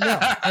yeah, no,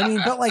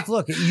 but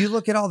look, you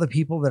look at all the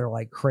people that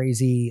are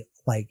crazy,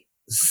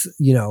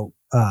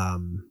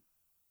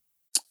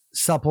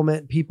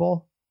 supplement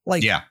people,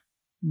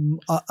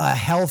 a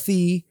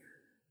healthy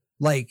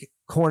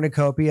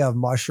cornucopia of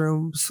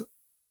mushrooms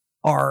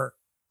are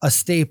a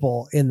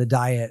staple in the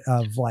diet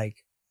of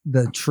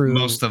the true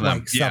most of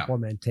them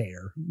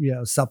supplementor,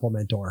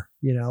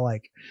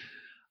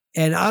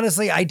 and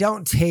honestly, I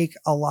don't take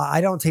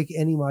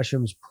any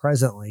mushrooms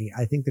presently.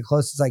 I think the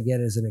closest I get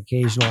is an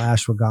occasional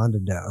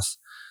ashwagandha dose.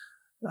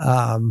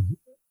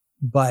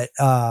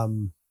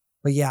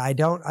 But yeah,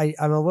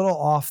 I'm a little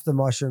off the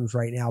mushrooms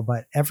right now,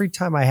 but every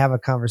time I have a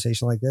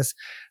conversation like this,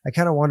 I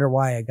kind of wonder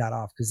why I got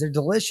off, because they're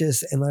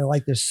delicious and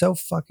they're so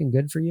fucking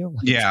good for you.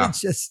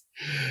 It's just,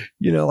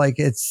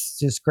 it's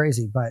just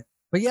crazy. But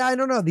yeah, I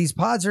don't know. These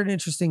pods are an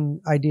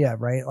interesting idea,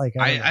 right?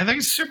 I think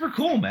it's super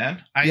cool,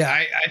 man.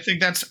 I think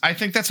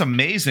that's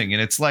amazing.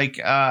 And it's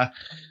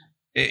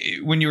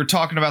when you were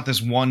talking about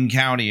this one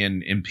county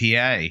in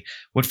PA,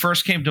 what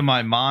first came to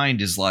my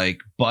mind is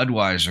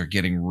Budweiser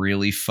getting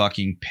really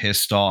fucking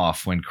pissed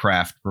off when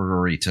craft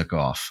brewery took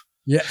off.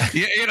 Yeah.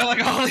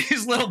 All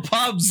these little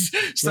pubs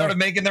started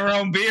making their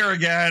own beer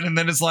again. And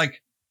then it's where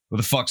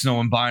the fuck's no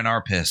one buying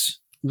our piss?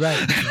 Right.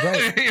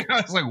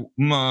 It's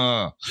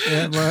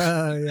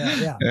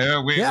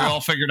we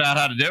all figured out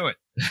how to do it.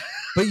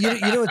 But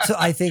what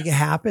I think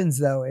happens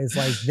though is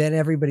then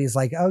everybody's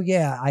oh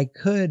yeah, I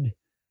could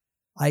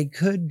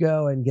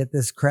go and get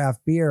this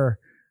craft beer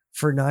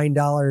for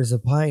 $9 a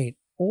pint,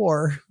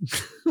 or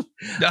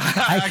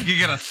I could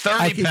get a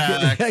 30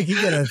 pack. I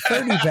could get a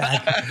 30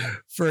 pack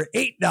for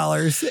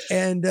 $8,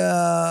 and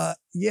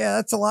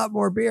that's a lot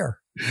more beer.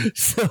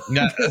 So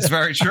that's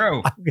very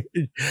true.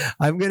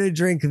 I'm gonna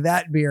drink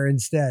that beer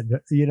instead,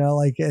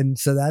 and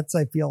so that's,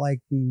 I feel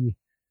the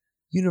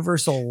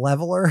universal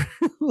leveler.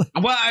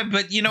 Well,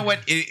 but you know what?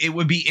 It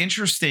would be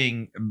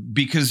interesting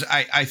because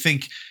I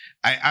think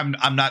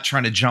I'm not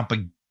trying to jump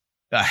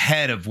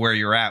ahead of where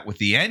you're at with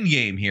the end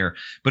game here,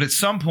 but at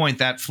some point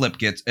that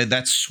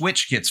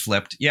switch gets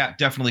flipped. Yeah,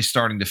 definitely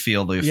starting to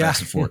feel the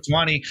effects of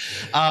 420.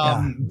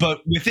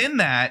 But within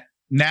that,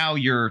 now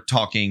you're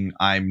talking,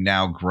 I'm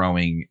now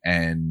growing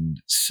and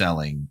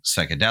selling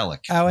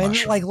psychedelic. Oh, and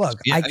mushrooms. look,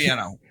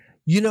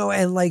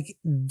 and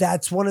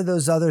that's one of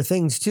those other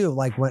things too.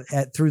 When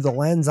through the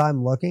lens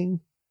I'm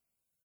looking,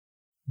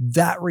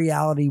 that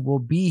reality will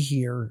be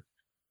here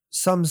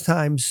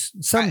sometimes,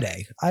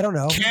 someday. I don't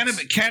know.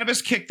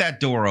 Cannabis kicked that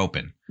door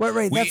open.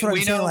 Right. That's what I'm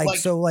saying.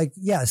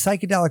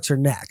 Psychedelics are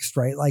next,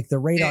 right? The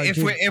radar.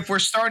 If we're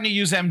starting to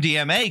use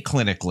MDMA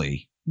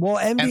clinically. Well,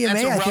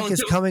 MDMA I think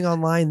is coming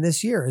online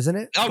this year, isn't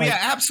it? Oh yeah,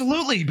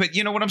 absolutely. But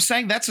you know what I'm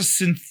saying? That's a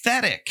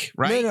synthetic,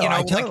 right?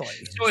 No, totally.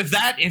 So if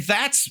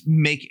that's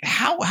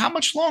how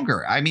much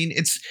longer? I mean,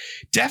 it's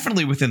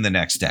definitely within the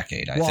next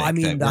decade. I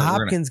think. The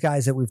Hopkins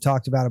guys that we've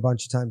talked about a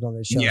bunch of times on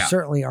this show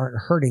certainly aren't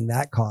hurting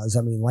that cause.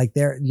 I mean,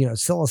 they're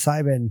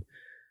psilocybin.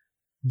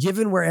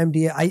 Given where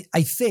MDMA,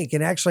 I think,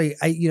 and actually,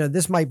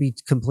 this might be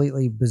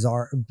completely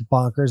bizarre,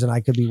 bonkers, and I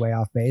could be way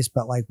off base,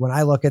 but when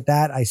I look at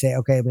that, I say,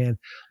 okay, man,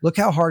 look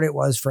how hard it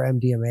was for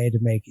MDMA to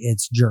make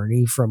its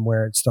journey from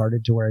where it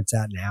started to where it's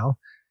at now.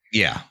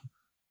 Yeah.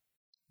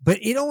 But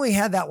it only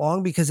had that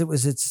long because it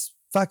was its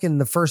fucking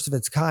the first of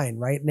its kind.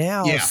 Right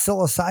now, Yeah.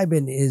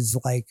 psilocybin is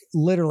like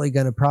literally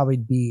going to probably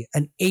be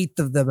an eighth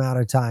of the amount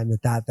of time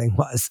that thing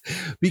was,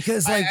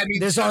 because like I mean,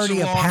 there's such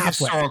already a long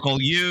pathway.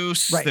 historical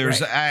use. Right,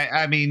 There's, right.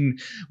 I mean,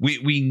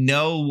 we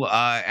know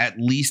at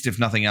least, if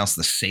nothing else,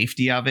 the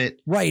safety of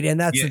it. Right, and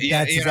that's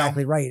Yeah,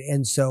 exactly right.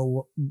 And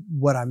so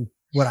what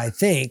I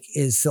think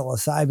is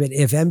psilocybin,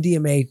 if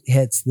MDMA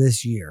hits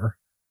this year,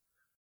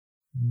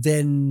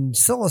 then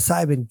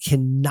psilocybin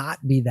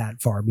cannot be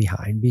that far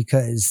behind,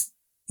 because,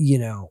 you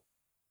know,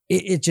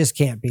 it just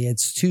can't be.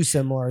 It's too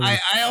similar.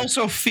 I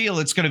also feel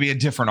it's going to be a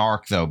different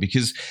arc, though,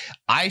 because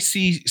I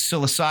see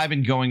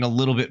psilocybin going a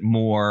little bit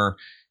more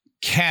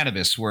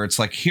cannabis, where it's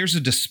like, here's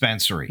a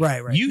dispensary.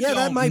 Right.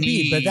 That might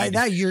be, but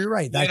that you're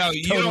right. That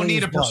you don't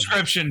need a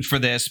prescription for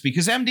this,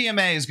 because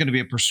MDMA is going to be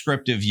a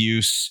prescriptive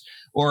use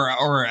or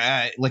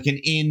like an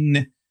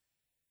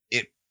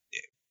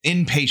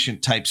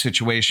inpatient type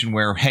situation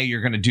where, hey,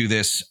 you're going to do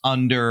this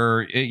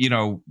under,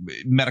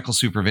 medical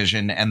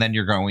supervision, and then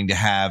you're going to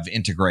have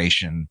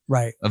integration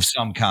of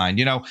some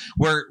kind,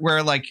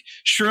 where like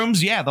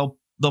shrooms, yeah,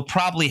 they'll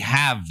probably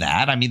have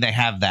that. I mean, they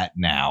have that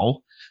now.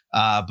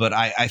 But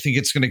I think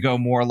it's going to go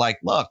more like,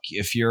 look,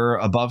 if you're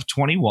above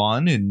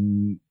 21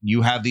 and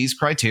you have these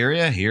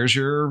criteria, here's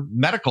your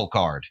medical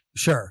card.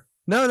 Sure.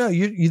 No,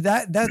 you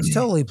that's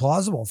totally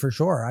plausible for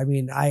sure. I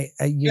mean,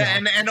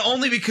 and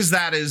only because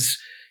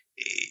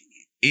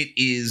it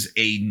is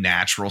a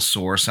natural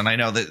source, and I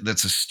know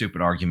that's a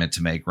stupid argument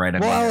to make, right?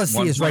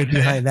 LSD is right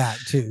behind that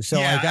too. So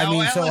yeah,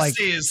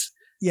 LSD is.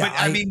 Yeah, but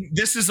I mean,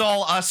 this is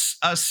all us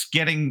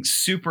getting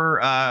super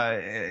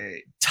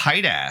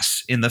tight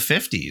ass in the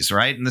 50s,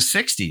 right? In the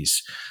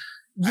 60s.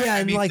 Yeah,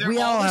 and like we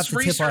all have to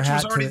tip our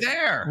hat to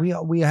there.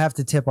 We have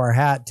to tip our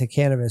hat to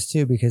cannabis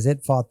too, because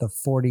it fought the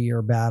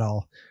 40-year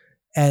battle.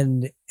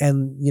 And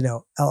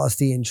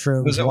LSD and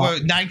shrooms. Was it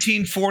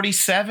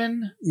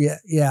 1947?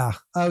 Yeah.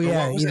 Oh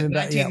yeah. Even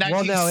back. Yeah.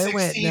 Well, no, it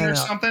went or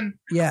something.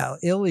 Yeah,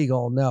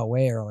 illegal. No,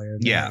 way earlier.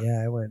 Yeah.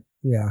 Yeah, it went.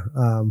 Yeah.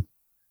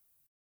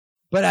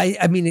 But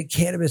I mean,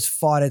 cannabis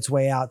fought its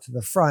way out to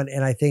the front,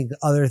 and I think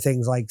other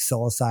things like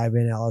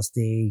psilocybin,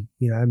 LSD,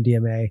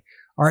 MDMA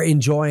are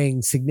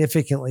enjoying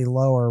significantly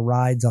lower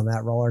rides on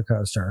that roller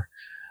coaster.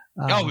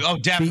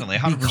 Definitely,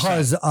 100%.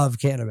 Because of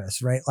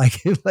cannabis, right?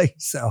 Like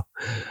so.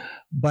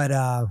 But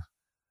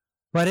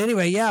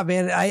anyway, yeah,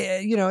 man.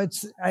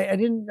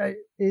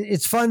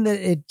 It's fun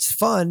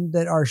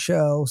that our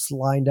show's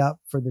lined up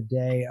for the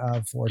day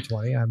of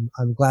 420.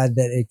 I'm glad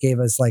that it gave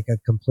us like a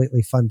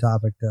completely fun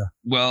topic to.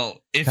 Well,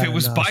 if it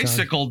was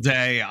bicycle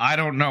day, I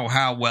don't know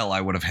how well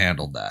I would have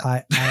handled that.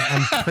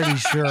 I'm pretty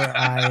sure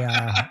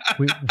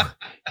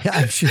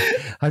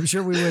I'm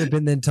sure we would have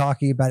been then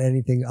talking about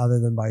anything other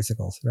than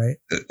bicycles, right?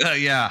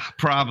 Yeah,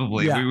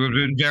 probably. Yeah. We would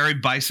have been very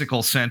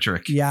bicycle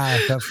centric. Yeah,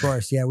 of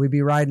course. Yeah, we'd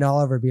be riding all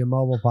over. It'd be a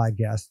mobile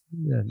podcast.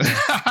 Yeah,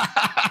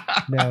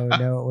 no,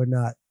 it would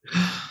not.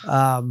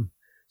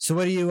 So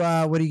what are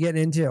you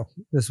getting into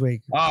this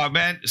week? Oh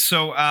man,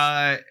 so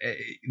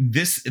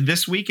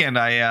this weekend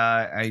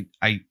I'm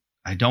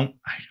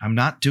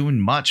not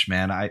doing much,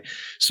 man. I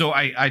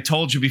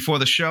told you before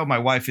the show, my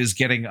wife is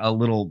getting a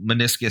little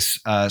meniscus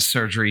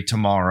surgery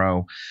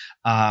tomorrow.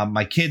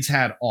 My kids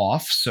had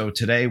off, so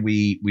today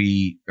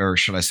or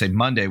should I say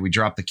Monday, we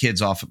dropped the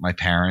kids off at my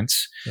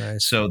parents'.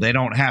 Nice. So they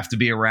don't have to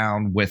be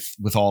around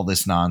with all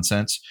this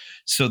nonsense.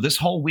 So this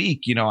whole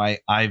week,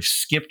 I've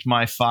skipped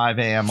my 5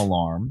 a.m.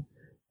 alarm.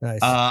 Nice.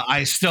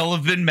 I still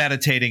have been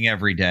meditating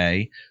every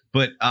day,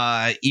 but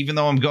even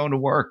though I'm going to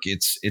work,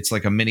 it's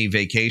like a mini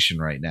vacation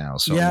right now.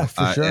 So yeah,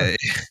 for sure.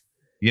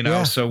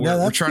 So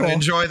we're trying to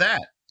enjoy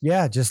that.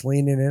 Yeah, just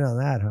leaning in on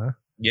that, huh?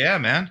 Yeah,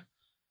 man.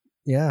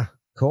 Yeah,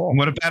 cool.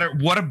 What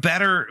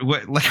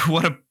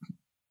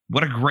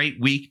a great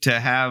week to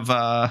have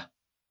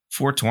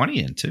 420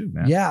 in too,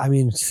 man. Yeah, I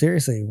mean,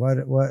 seriously,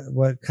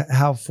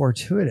 how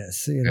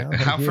fortuitous,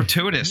 how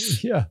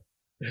fortuitous. Yeah,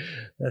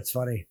 that's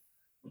funny.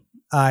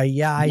 What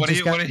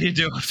did he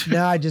do?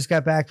 No, I just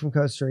got back from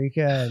Costa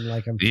Rica, and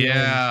like I'm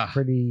feeling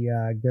pretty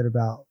good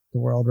about the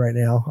world right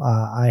now.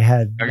 I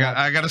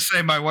got to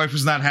say, my wife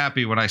was not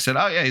happy when I said,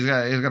 "Oh yeah, he's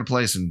got a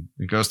place in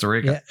Costa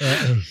Rica,"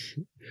 and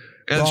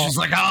she's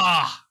like,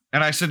 "Ah."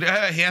 And I said,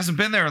 "He hasn't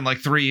been there in like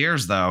 3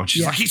 years, though." And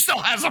she's like, "He still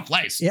has a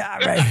place." Yeah,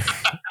 right.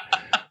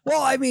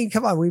 Well, I mean,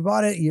 come on, we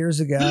bought it years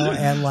ago,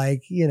 and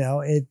like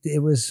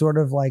it was sort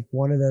of like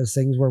one of those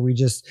things where we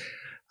just.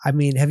 I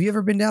mean, have you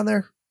ever been down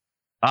there?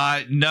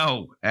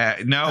 No.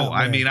 Oh,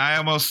 I mean, I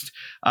almost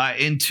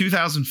in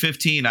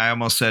 2015, I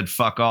almost said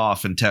fuck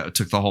off and took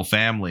the whole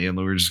family, and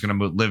we were just going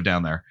to live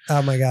down there.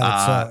 Oh my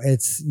God.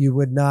 You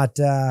would not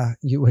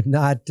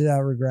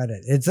regret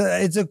it.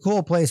 It's a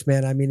cool place,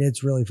 man. I mean,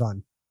 it's really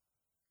fun.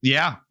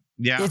 Yeah.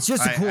 Yeah. It's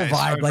just a cool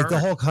vibe. Like the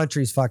whole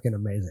country's fucking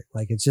amazing.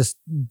 Like it's just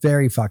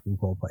very fucking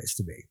cool place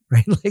to be.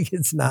 Right. Like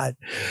it's not,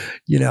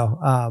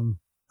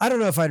 I don't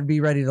know if I'd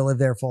be ready to live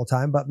there full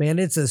time, but man,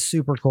 it's a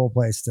super cool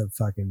place to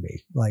fucking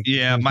be. Like,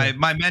 yeah,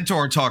 my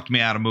mentor talked me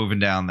out of moving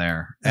down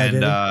there, and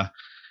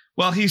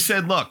well, he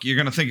said, "Look, you're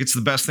going to think it's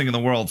the best thing in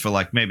the world for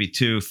like maybe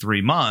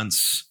 2-3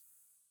 months,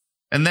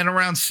 And then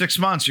around 6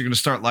 months, you're going to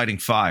start lighting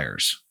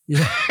fires.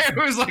 Yeah. It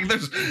was like,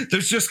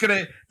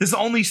 there's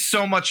only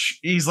so much.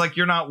 He's like,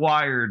 you're not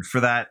wired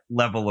for that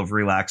level of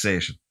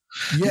relaxation.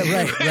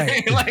 Yeah,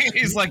 right. Like,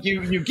 he's like,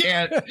 you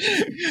can't.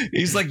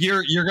 He's like,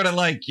 you're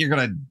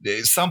gonna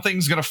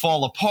something's gonna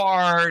fall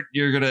apart.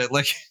 You're gonna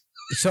like.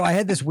 So I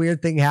had this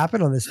weird thing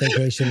happen on this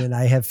vacation, and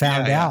I have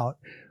found out.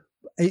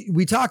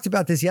 We talked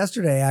about this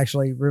yesterday.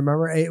 Actually,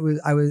 remember? I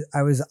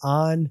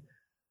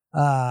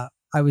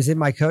was in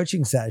my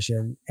coaching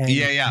session, and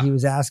he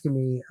was asking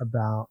me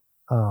about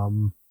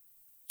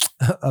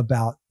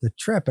the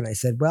trip, and I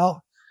said,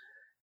 well,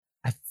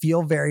 I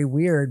feel very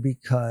weird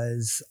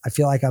because I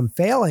feel like I'm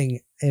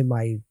failing in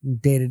my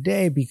day to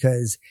day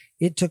because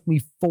it took me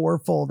 4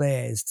 full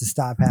days to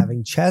stop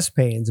having chest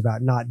pains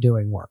about not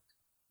doing work.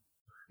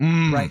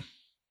 Right.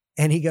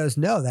 And he goes,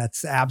 no,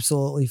 that's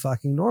absolutely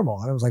fucking normal.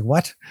 And I was like,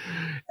 what?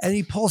 And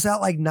he pulls out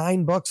like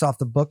 9 books off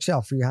the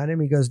bookshelf behind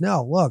him. He goes,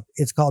 no, look,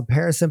 it's called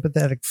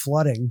parasympathetic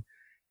flooding.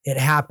 It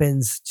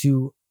happens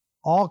to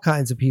all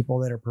kinds of people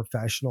that are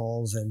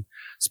professionals and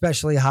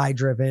especially high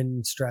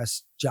driven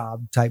stress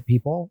job type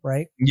people.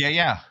 Right.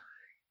 Yeah.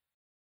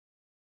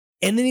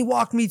 And then he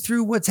walked me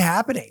through what's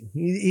happening.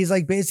 He's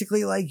like,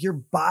 basically like your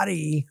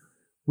body,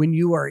 when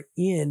you are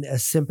in a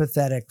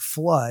sympathetic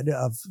flood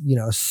of,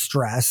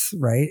 stress,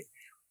 right?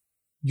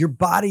 Your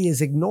body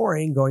is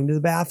ignoring going to the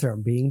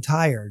bathroom, being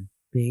tired,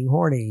 being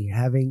horny,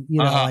 having,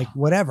 like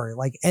whatever,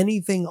 like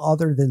anything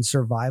other than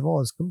survival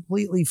is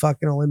completely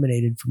fucking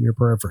eliminated from your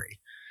periphery.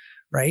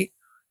 Right.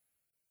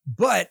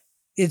 But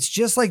it's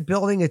just like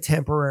building a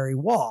temporary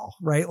wall,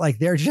 right? Like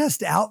they're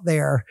just out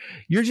there.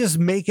 You're just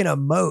making a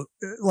moat,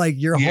 like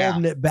you're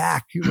holding it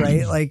back.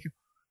 Right. Like,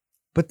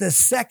 but the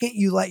second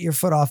you let your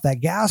foot off that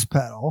gas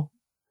pedal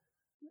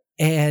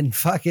and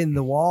fucking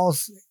the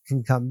walls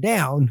can come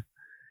down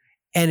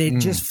and it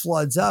just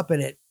floods up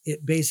and it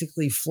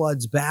basically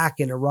floods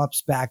back and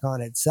erupts back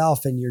on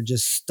itself. And you're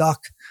just stuck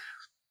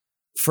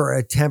for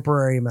a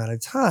temporary amount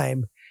of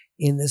time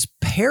in this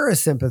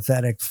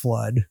parasympathetic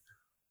flood,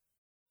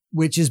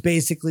 which is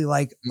basically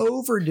like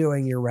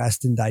overdoing your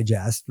rest and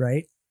digest.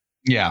 Right.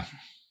 Yeah.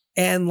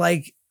 And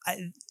like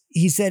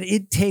he said,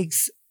 it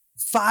takes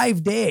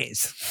 5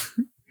 days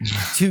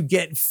to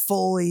get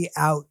fully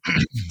out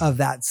of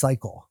that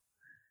cycle.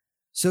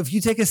 So if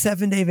you take a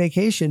 7-day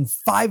vacation,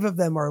 5 of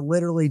them are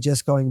literally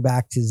just going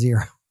back to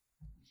zero.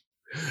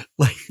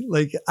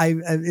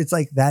 It's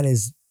like, that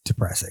is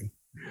depressing.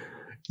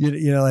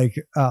 The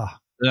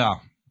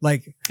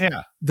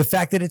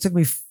fact that it took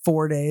me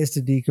 4 days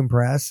to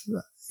decompress,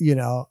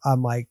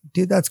 I'm like,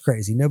 dude, that's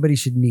crazy. Nobody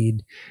should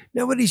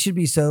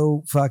be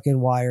so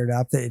fucking wired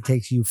up that it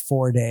takes you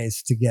 4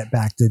 days to get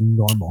back to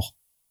normal.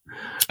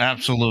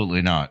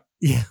 Absolutely not.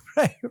 Yeah.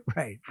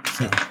 Right.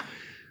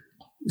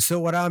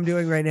 So what I'm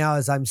doing right now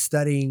is I'm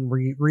studying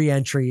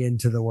re-entry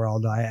into the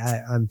world.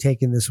 I'm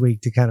taking this week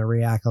to kind of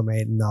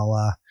reacclimate, and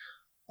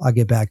I'll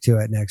get back to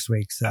it next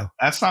week. So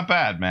that's not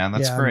bad, man.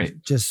 That's great.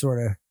 I'm just sort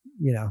of,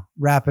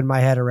 wrapping my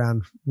head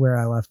around where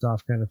I left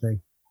off kind of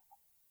thing.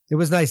 It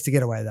was nice to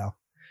get away though.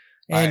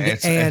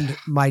 And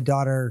my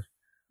daughter,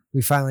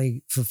 we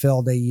finally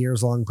fulfilled a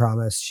years-long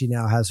promise. She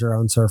now has her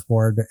own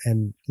surfboard,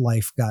 and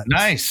life got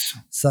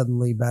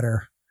suddenly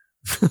better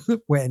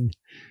when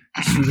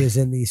she was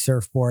in the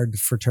surfboard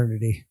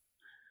fraternity.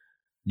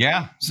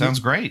 Yeah, sounds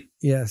great.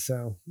 Yeah,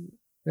 so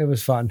it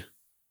was fun.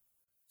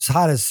 It's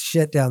hot as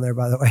shit down there,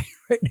 by the way,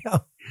 right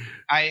now.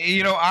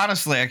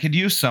 Honestly, I could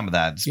use some of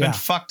that. It's been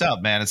fucked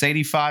up, man. It's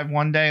 85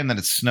 one day and then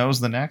it snows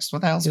the next.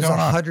 What the hell's going on?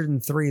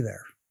 103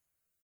 there.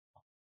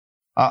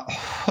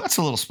 That's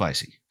a little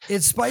spicy.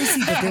 It's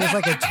spicy, but there was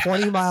like a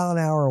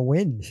 20-mile-an-hour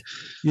wind.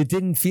 It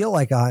didn't feel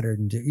like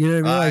 102.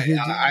 You know what I mean?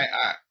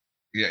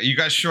 Yeah, you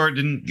guys sure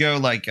didn't go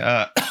like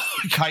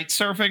kite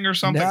surfing or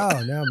something?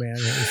 No, man.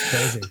 It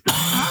was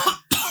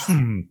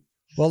crazy.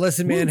 Well,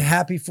 listen, man,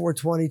 happy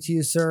 420 to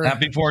you, sir.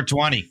 Happy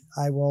 420.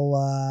 I will,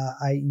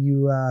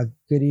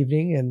 good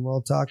evening, and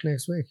we'll talk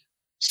next week.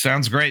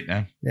 Sounds great,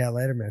 man. Yeah,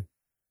 later, man.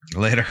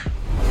 Later.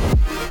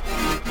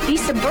 Be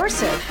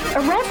subversive,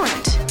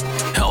 irreverent.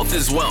 Health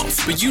is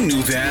wealth, but you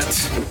knew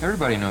that.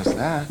 Everybody knows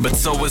that. But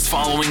so is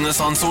following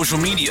us on social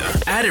media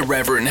at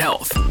Irreverent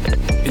Health.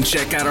 And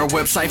check out our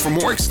website for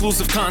more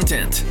exclusive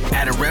content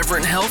at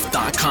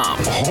irreverenthealth.com.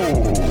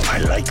 Oh, I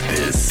like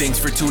this. Thanks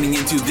for tuning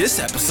into this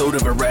episode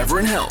of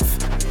Irreverent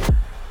Health.